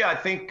 Yeah, I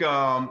think,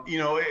 you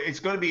know,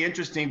 it's going to be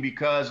interesting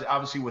because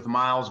obviously with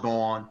Miles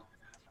gone,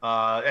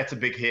 that's a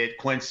big hit.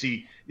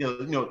 Quincy,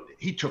 you know,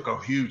 he took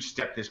a huge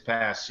step this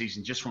past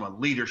season just from a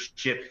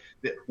leadership.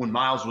 That when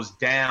Miles was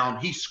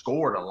down, he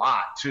scored a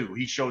lot too.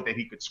 He showed that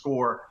he could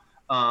score.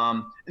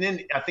 And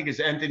then I think it's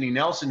Anthony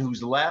Nelson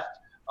who's left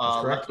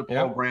the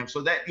program.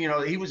 So that, you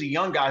know, he was a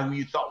young guy who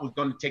you thought was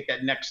going to take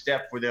that next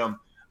step for them.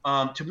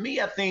 To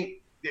me, I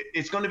think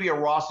it's going to be a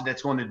roster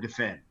that's going to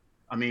defend.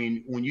 I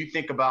mean, when you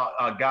think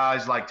about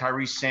guys like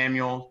Tyrese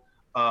Samuel,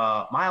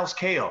 Miles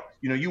Cale,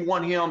 you know, you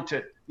want him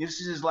to –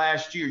 this is his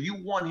last year.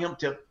 You want him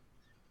to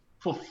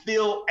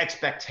fulfill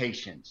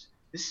expectations.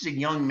 This is a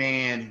young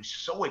man who's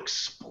so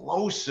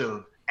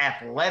explosive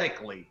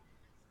athletically.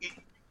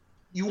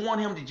 You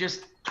want him to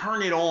just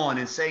turn it on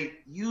and say,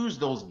 use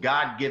those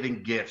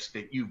God-given gifts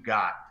that you've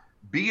got.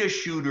 Be a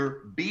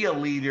shooter, be a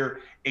leader,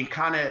 and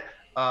kind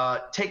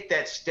of take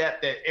that step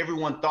that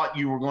everyone thought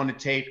you were going to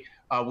take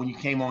when you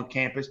came on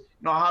campus.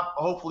 You know,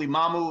 hopefully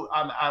Mamu,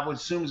 I would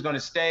assume, is going to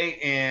stay.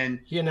 And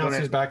he announced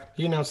he's back.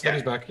 He announced that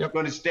he's back. Yep.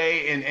 Going to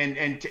stay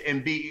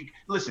and be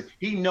 – listen,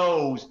 he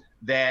knows –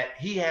 that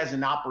he has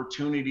an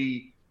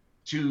opportunity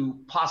to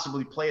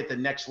possibly play at the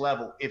next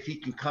level if he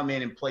can come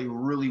in and play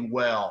really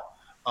well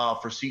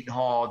for Seton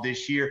Hall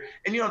this year.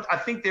 And, you know, I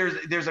think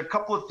there's a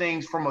couple of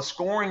things from a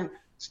scoring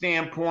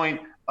standpoint.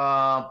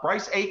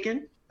 Bryce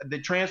Aiken, the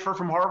transfer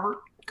from Harvard.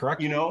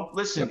 Correct. You know,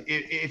 listen,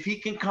 if he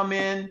can come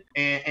in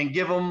and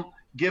give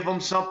him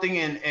something,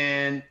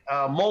 and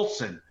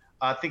Molson,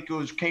 I think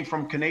came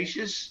from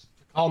Canisius.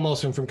 All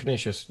Molson from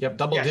Canisius. Yep.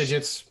 Double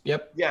digits.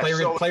 Yep. Yeah,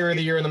 player of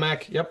the year in the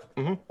MAC. Yep.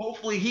 Mm-hmm.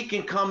 Hopefully he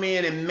can come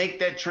in and make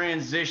that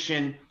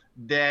transition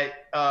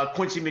that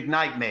Quincy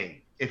McKnight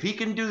made. If he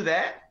can do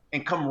that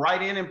and come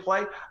right in and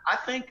play, I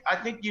think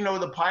you know,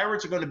 the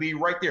Pirates are going to be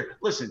right there.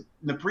 Listen,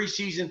 in the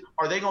preseason,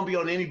 are they going to be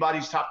on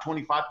anybody's top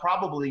 25?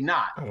 Probably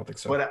not. I don't think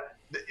so. But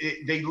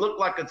they look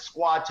like a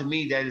squad to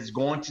me that is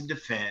going to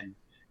defend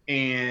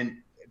and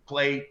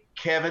play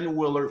Kevin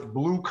Willard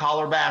blue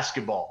collar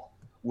basketball,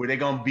 where they're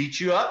going to beat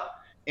you up.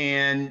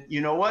 And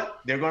you know what?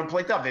 They're going to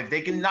play tough. If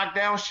they can knock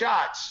down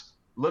shots,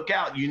 look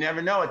out. You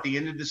never know. At the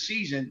end of the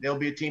season, there'll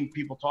be a team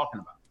people talking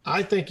about.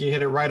 I think you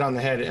hit it right on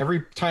the head.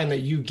 Every time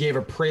that you gave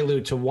a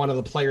prelude to one of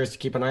the players to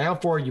keep an eye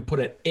out for, you put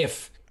an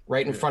if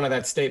right in front of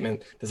that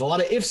statement. There's a lot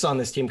of ifs on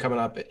this team coming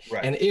up.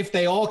 Right. And if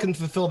they all can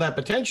fulfill that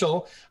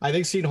potential, I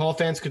think Seton Hall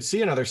fans could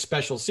see another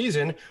special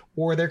season,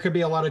 or there could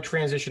be a lot of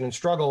transition and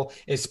struggle,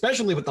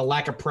 especially with the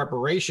lack of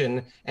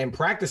preparation and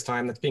practice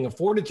time that's being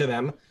afforded to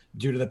them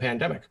due to the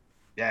pandemic.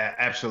 Yeah,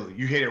 absolutely.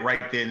 You hit it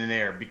right then and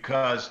there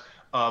because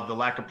of the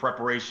lack of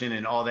preparation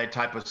and all that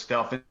type of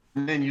stuff. And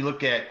then you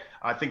look at,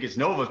 I think it's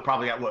Nova's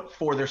probably got,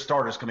 4 of their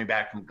starters coming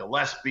back from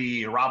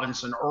Gillespie,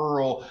 Robinson,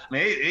 Earl. I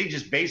mean, they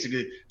just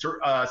basically,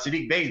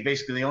 Sadiq Bey is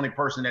basically the only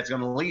person that's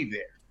going to leave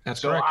there.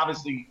 That's so correct.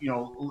 Obviously, a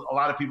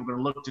lot of people are going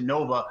to look to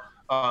Nova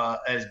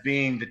as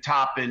being the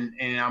top, and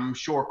I'm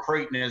sure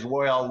Creighton as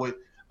well with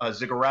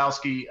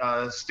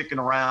Zagorowski sticking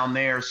around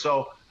there.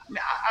 So I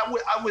mean,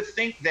 I would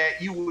think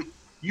that you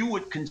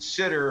would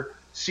consider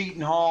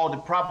Seton Hall to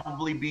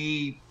probably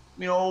be,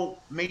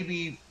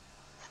 maybe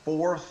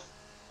 4th,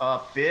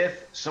 5th,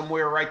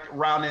 somewhere right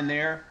around in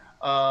there.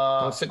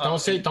 Don't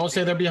say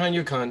they're behind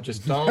UConn.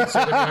 Just don't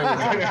say they're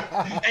behind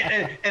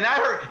UConn. and I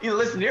heard,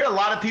 listen, there are a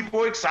lot of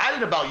people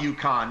excited about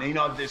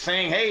UConn. They're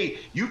saying, hey,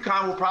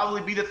 UConn will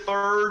probably be the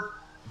 3rd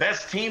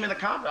best team in the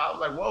conference. I was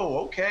like, whoa,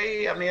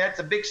 okay. I mean, that's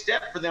a big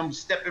step for them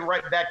stepping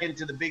right back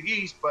into the Big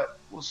East, but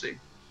we'll see.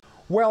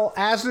 Well,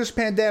 as this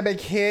pandemic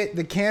hit,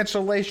 the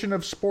cancellation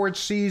of sports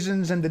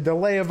seasons and the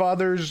delay of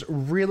others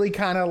really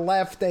kind of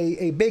left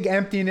a big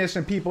emptiness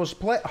in people's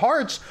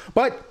hearts.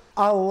 But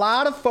a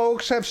lot of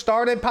folks have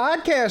started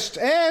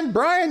podcasts. And,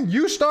 Brian,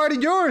 you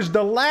started yours,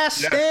 The Last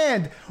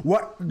Stand.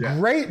 What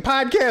great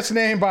podcast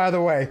name, by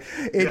the way.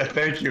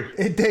 Thank you.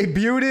 It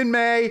debuted in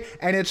May,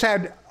 and it's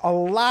had a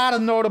lot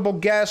of notable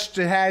guests.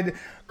 It had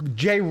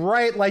Jay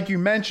Wright, like you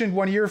mentioned,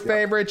 one of your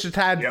favorites. It's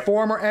had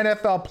former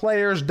NFL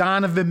players,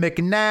 Donovan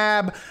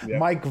McNabb,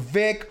 Mike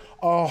Vick,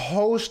 a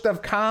host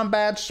of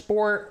combat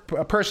sport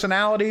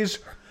personalities.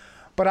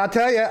 But I'll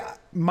tell you,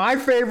 my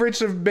favorites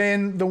have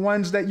been the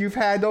ones that you've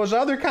had those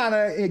other kind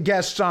of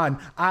guests on.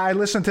 I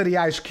listened to the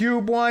Ice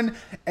Cube one,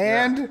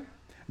 and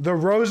the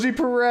Rosie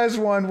Perez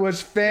one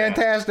was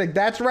fantastic.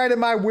 That's right in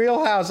my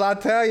wheelhouse. I'll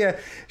tell you,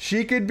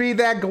 she could be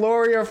that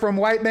Gloria from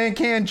White Man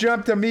Can't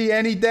Jump to me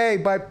any day.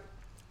 But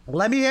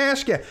let me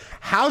ask you,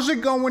 how's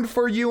it going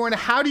for you, and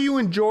how do you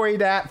enjoy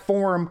that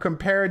forum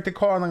compared to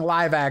calling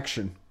live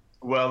action?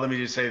 Well, let me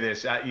just say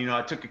this.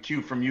 I took a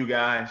cue from you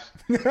guys.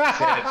 Said,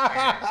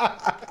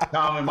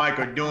 Tom and Mike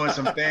are doing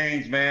some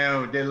things,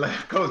 man. With the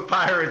Left Coast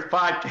Pirates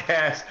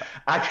podcast.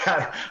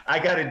 I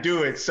got to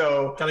do it.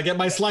 So got to get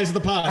my slice of the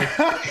pie.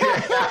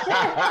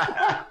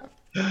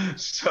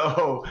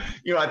 So,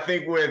 I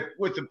think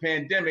with the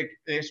pandemic,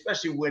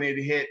 especially when it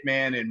hit,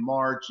 man, in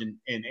March and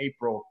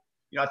April,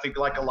 I think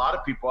like a lot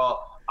of people,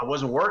 I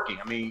wasn't working.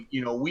 I mean,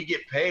 we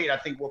get paid. I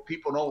think what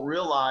people don't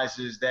realize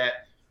is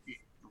that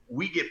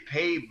we get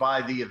paid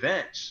by the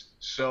events.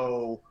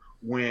 So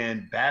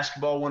when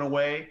basketball went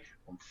away,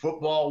 when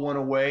football went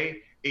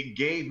away, it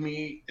gave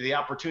me the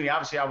opportunity.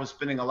 Obviously, I was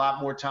spending a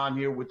lot more time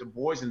here with the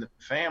boys and the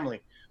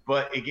family,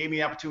 but it gave me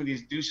the opportunity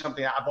to do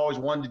something. I've always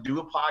wanted to do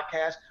a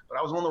podcast, but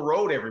I was on the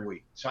road every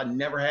week. So I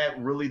never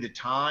had really the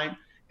time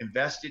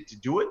invested to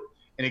do it.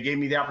 And it gave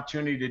me the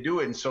opportunity to do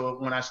it. And so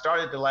when I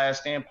started the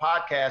Last Stand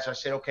podcast, I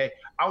said, okay,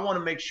 I want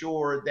to make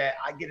sure that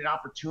I get an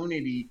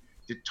opportunity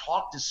to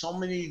talk to so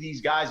many of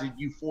these guys that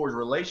you forge a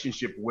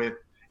relationship with.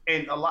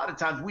 And a lot of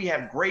times we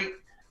have great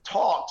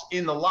talks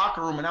in the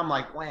locker room. And I'm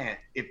like, man,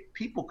 if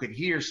people could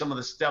hear some of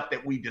the stuff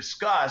that we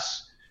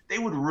discuss, they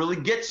would really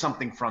get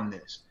something from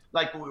this.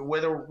 Like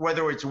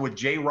whether it's with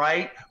Jay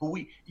Wright,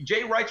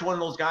 Jay Wright's one of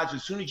those guys,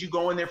 as soon as you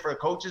go in there for a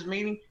coaches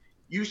meeting,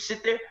 you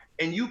sit there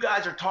and you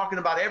guys are talking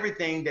about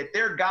everything that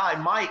their guy,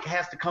 Mike,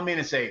 has to come in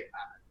and say,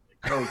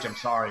 Coach, I'm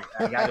sorry.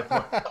 You got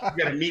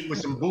to meet with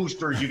some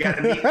boosters. You got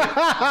to meet.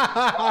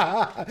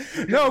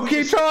 No,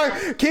 keep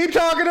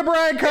talking to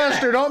Brian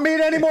Custer. Don't meet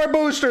any more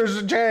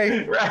boosters,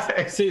 Jay.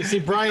 Right. See,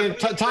 Brian.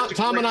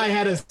 Tom and I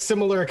had a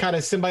similar kind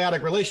of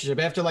symbiotic relationship.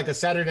 After like a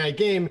Saturday night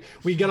game,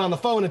 we get on the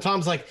phone and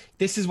Tom's like,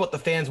 "This is what the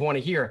fans want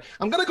to hear."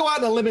 I'm gonna go out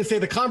on a limb and say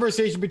the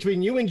conversation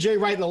between you and Jay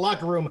Wright in the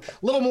locker room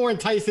a little more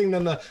enticing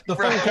than the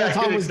phone call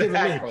Tom was giving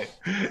me.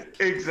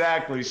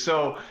 Exactly.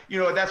 So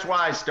that's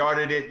why I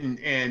started it,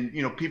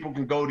 and people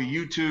can go to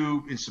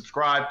YouTube and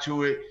subscribe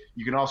to it.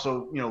 You can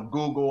also,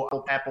 Google,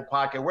 Apple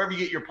Podcast, wherever you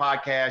get your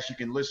podcast, you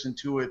can listen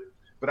to it.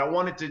 But I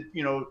wanted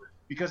to,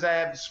 because I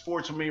have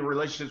sports so many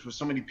relationships with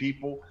so many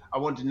people, I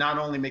wanted to not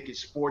only make it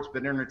sports,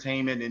 but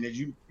entertainment. And as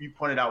you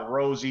pointed out,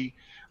 Rosie,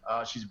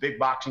 she's a big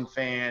boxing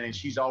fan, and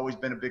she's always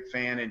been a big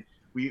fan. And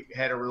we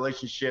had a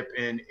relationship,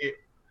 and it,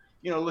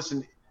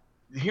 listen,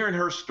 hearing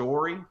her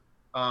story,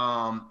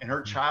 and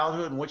her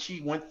childhood and what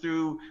she went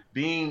through,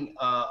 being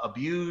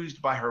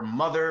abused by her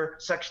mother,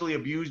 sexually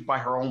abused by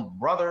her own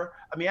brother.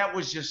 I mean, that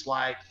was just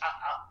like,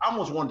 I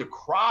almost wanted to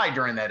cry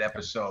during that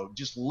episode,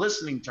 just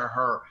listening to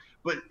her.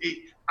 But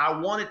I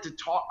wanted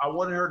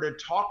her to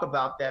talk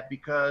about that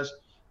because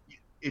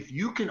if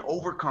you can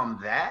overcome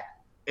that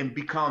and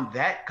become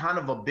that kind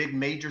of a big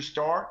major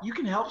star, you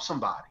can help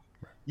somebody.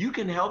 You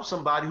can help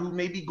somebody who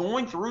may be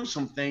going through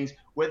some things,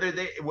 whether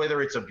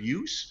it's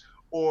abuse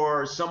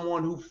or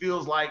someone who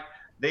feels like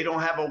they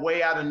don't have a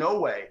way out of no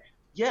way.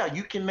 Yeah,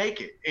 you can make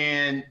it.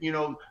 And,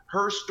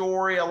 her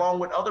story along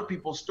with other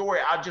people's story,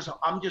 I'm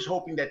just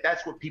hoping that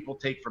that's what people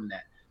take from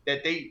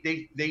that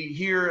they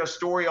hear a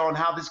story on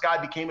how this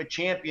guy became a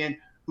champion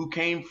who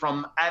came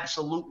from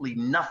absolutely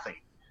nothing.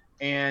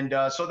 And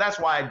so that's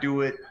why I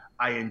do it.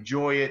 I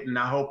enjoy it, and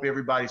I hope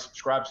everybody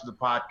subscribes to the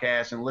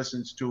podcast and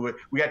listens to it.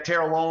 We got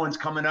Terrell Owens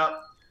coming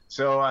up,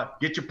 so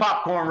get your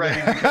popcorn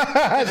ready.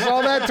 I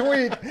saw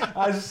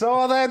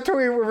that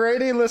tweet. We're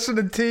ready. Listen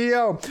to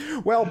T.O.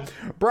 Well,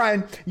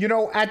 Brian,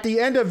 at the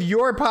end of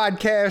your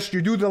podcast,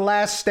 you do the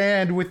last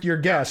stand with your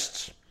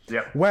guests.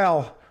 Yep.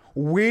 Well,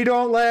 we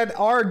don't let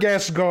our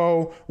guests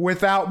go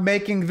without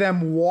making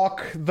them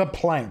walk the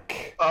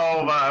plank.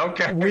 Oh, my,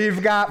 okay. We've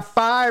got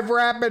 5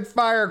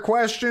 rapid-fire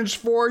questions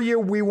for you.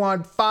 We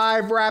want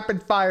 5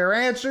 rapid-fire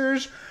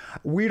answers.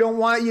 We don't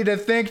want you to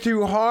think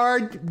too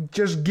hard.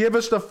 Just give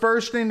us the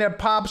first thing that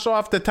pops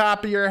off the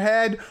top of your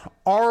head.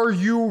 Are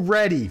you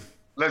ready?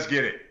 Let's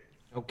get it.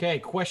 Okay,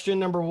 question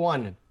number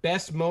 1.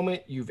 Best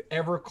moment you've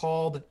ever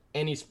called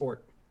any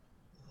sport?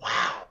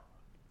 Wow.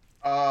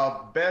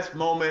 Best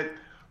moment...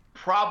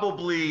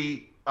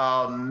 Probably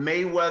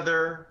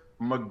Mayweather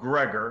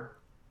McGregor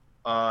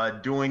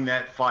doing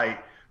that fight,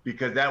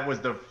 because that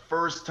was the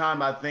first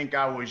time I think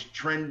I was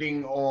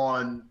trending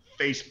on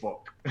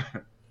Facebook.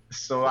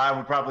 So I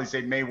would probably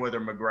say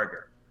Mayweather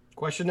McGregor.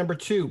 Question number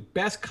 2.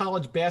 Best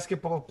college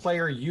basketball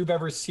player you've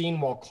ever seen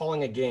while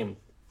calling a game?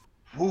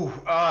 Ooh,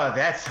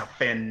 that's a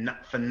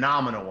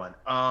phenomenal one.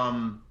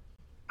 I'm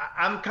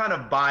kind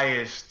of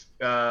biased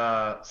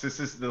since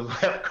this is the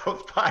Left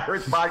Coast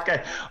Pirates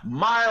podcast.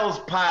 Miles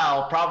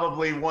Powell,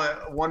 probably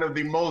one of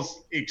the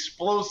most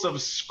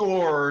explosive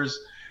scorers,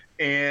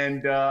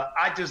 and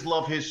I just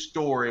love his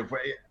story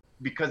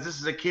because this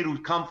is a kid who's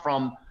come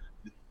from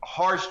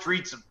harsh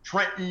streets of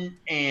Trenton,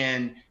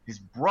 and his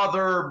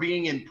brother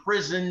being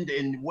imprisoned,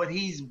 and what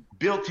he's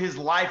built his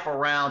life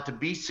around to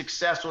be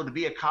successful, to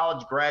be a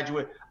college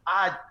graduate.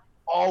 I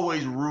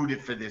always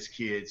rooted for this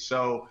kid,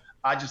 so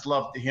I just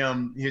loved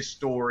his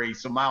story.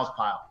 So Miles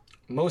Powell.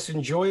 Most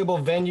enjoyable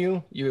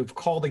venue you've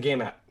called a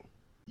game at?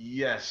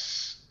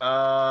 Yes.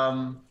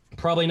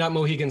 Probably not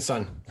Mohegan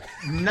Sun.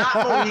 Not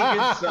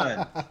Mohegan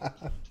Sun.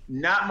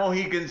 Not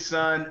Mohegan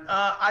Sun.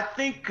 I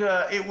think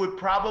it would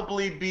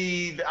probably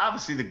be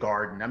obviously the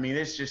Garden. I mean,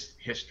 it's just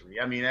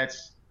history. I mean,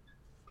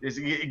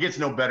 it gets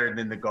no better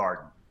than the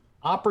Garden.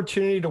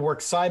 Opportunity to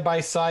work side by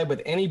side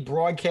with any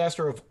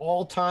broadcaster of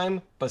all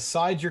time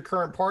besides your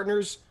current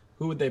partners,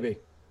 who would they be?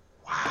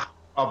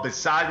 Wow.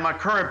 Besides my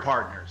current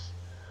partners.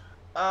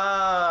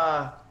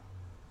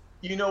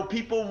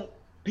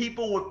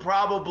 People would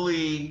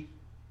probably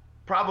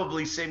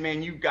say,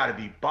 man, you've got to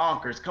be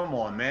bonkers. Come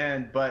on,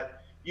 man. But,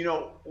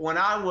 when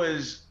I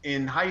was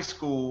in high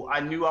school,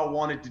 I knew I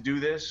wanted to do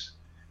this.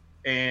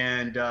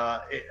 And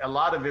a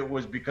lot of it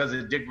was because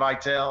of Dick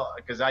Vitale,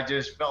 because I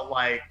just felt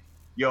like,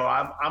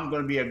 I'm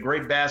going to be a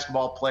great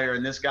basketball player,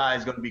 and this guy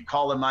is going to be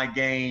calling my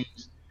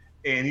games,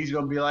 and he's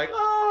going to be like,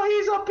 oh,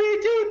 he's a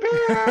PTP.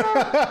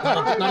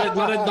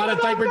 not a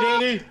diaper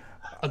dandy?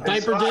 A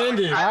diaper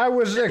dandy. I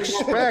was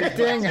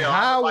expecting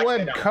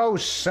Howard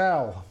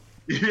Cosell.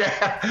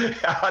 Yeah.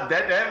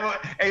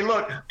 Hey,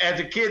 look, as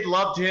a kid,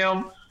 loved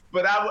him,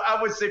 but I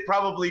would say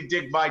probably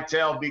Dick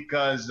Vitale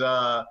because,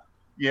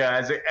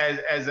 as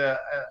a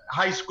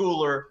high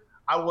schooler,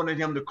 I wanted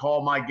him to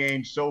call my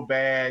game so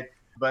bad,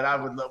 but I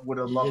would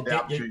have loved the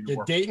opportunity to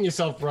work. You're dating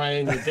yourself,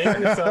 Brian. You're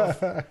dating yourself.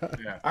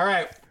 Yeah. All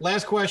right,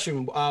 last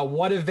question.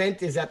 What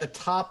event is at the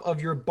top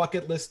of your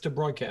bucket list to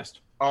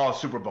broadcast? Oh,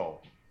 Super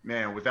Bowl.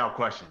 Man, without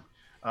question.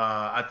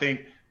 I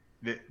think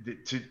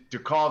to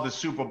call the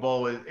Super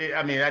Bowl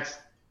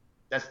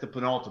that's the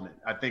penultimate.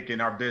 I think in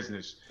our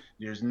business,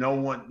 there's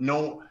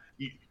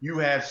you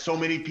have so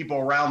many people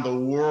around the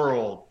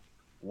world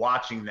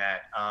watching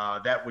that.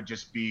 That would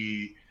just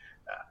be.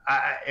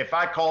 If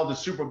I called the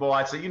Super Bowl,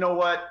 I'd say, you know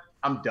what?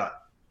 I'm done.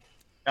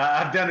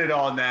 I've done it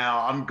all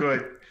now. I'm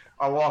good.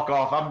 I walk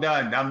off. I'm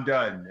done.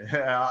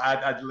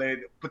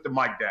 I'd put the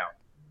mic down.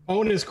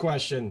 Bonus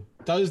question.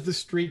 Does the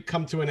streak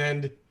come to an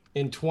end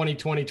in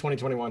 2020,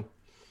 2021?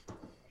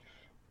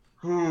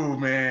 Ooh,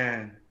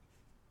 man.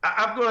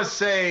 I'm going to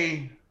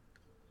say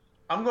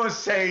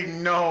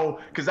no,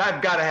 because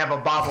I've got to have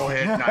a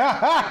bobblehead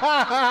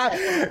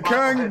night.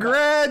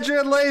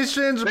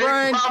 Congratulations,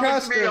 Brian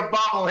Custer. Me a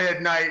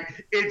bobblehead night.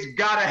 It's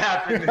got to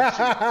happen this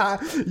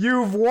year.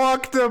 You've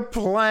walked the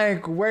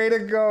plank. Way to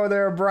go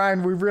there,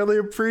 Brian. We really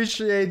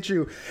appreciate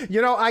you.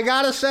 I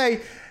got to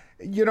say,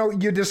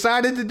 you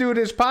decided to do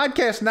this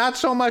podcast not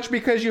so much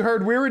because you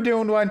heard we were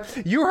doing one.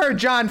 You heard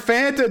John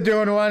Fanta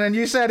doing one, and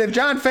you said, if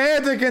John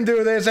Fanta can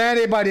do this,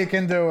 anybody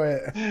can do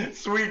it.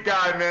 Sweet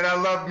guy, man. I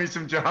love me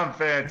some John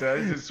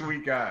Fanta. He's a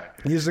sweet guy.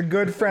 He's a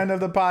good friend of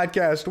the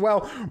podcast.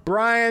 Well,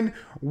 Brian,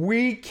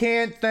 we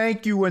can't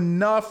thank you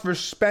enough for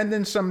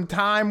spending some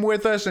time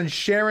with us and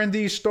sharing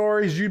these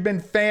stories. You've been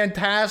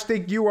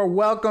fantastic. You are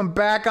welcome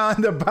back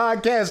on the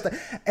podcast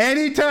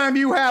anytime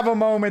you have a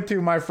moment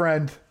to, my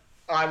friend.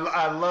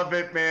 I love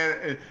it,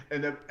 man,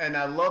 and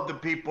I love the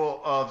people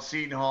of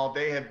Seton Hall.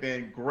 They have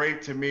been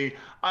great to me.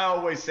 I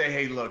always say,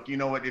 hey, look, you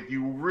know what? If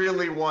you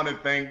really want to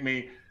thank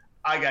me,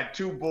 I got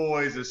 2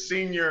 boys, a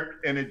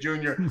senior and a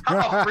junior. How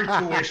about free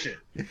tuition?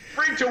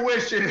 Free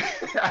tuition.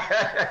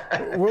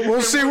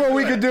 We'll see what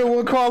we can do.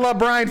 We'll call up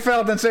Brian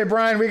Felt and say,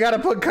 Brian, we got to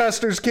put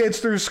Custer's kids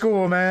through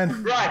school,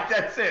 man. Right,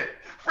 that's it.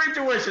 Free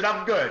tuition,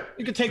 I'm good.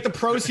 You could take the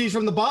proceeds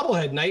from the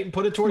bobblehead night and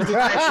put it towards the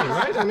tuition,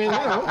 right? I mean,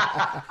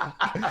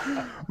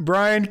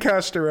 Brian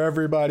Custer,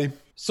 everybody.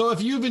 So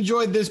if you've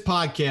enjoyed this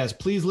podcast,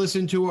 please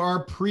listen to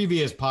our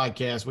previous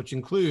podcasts, which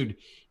include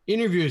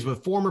interviews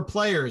with former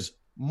players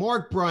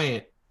Mark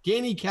Bryant,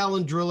 Danny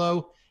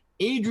Calandrillo,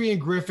 Adrian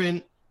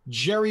Griffin,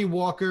 Jerry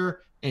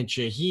Walker, and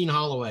Shaheen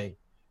Holloway.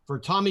 For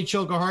Tommy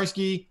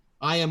Chilkaharsky,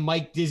 I am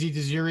Mike Dizzy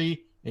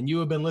Desiri, and you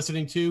have been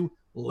listening to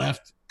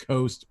Left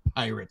Coast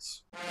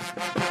Pirates.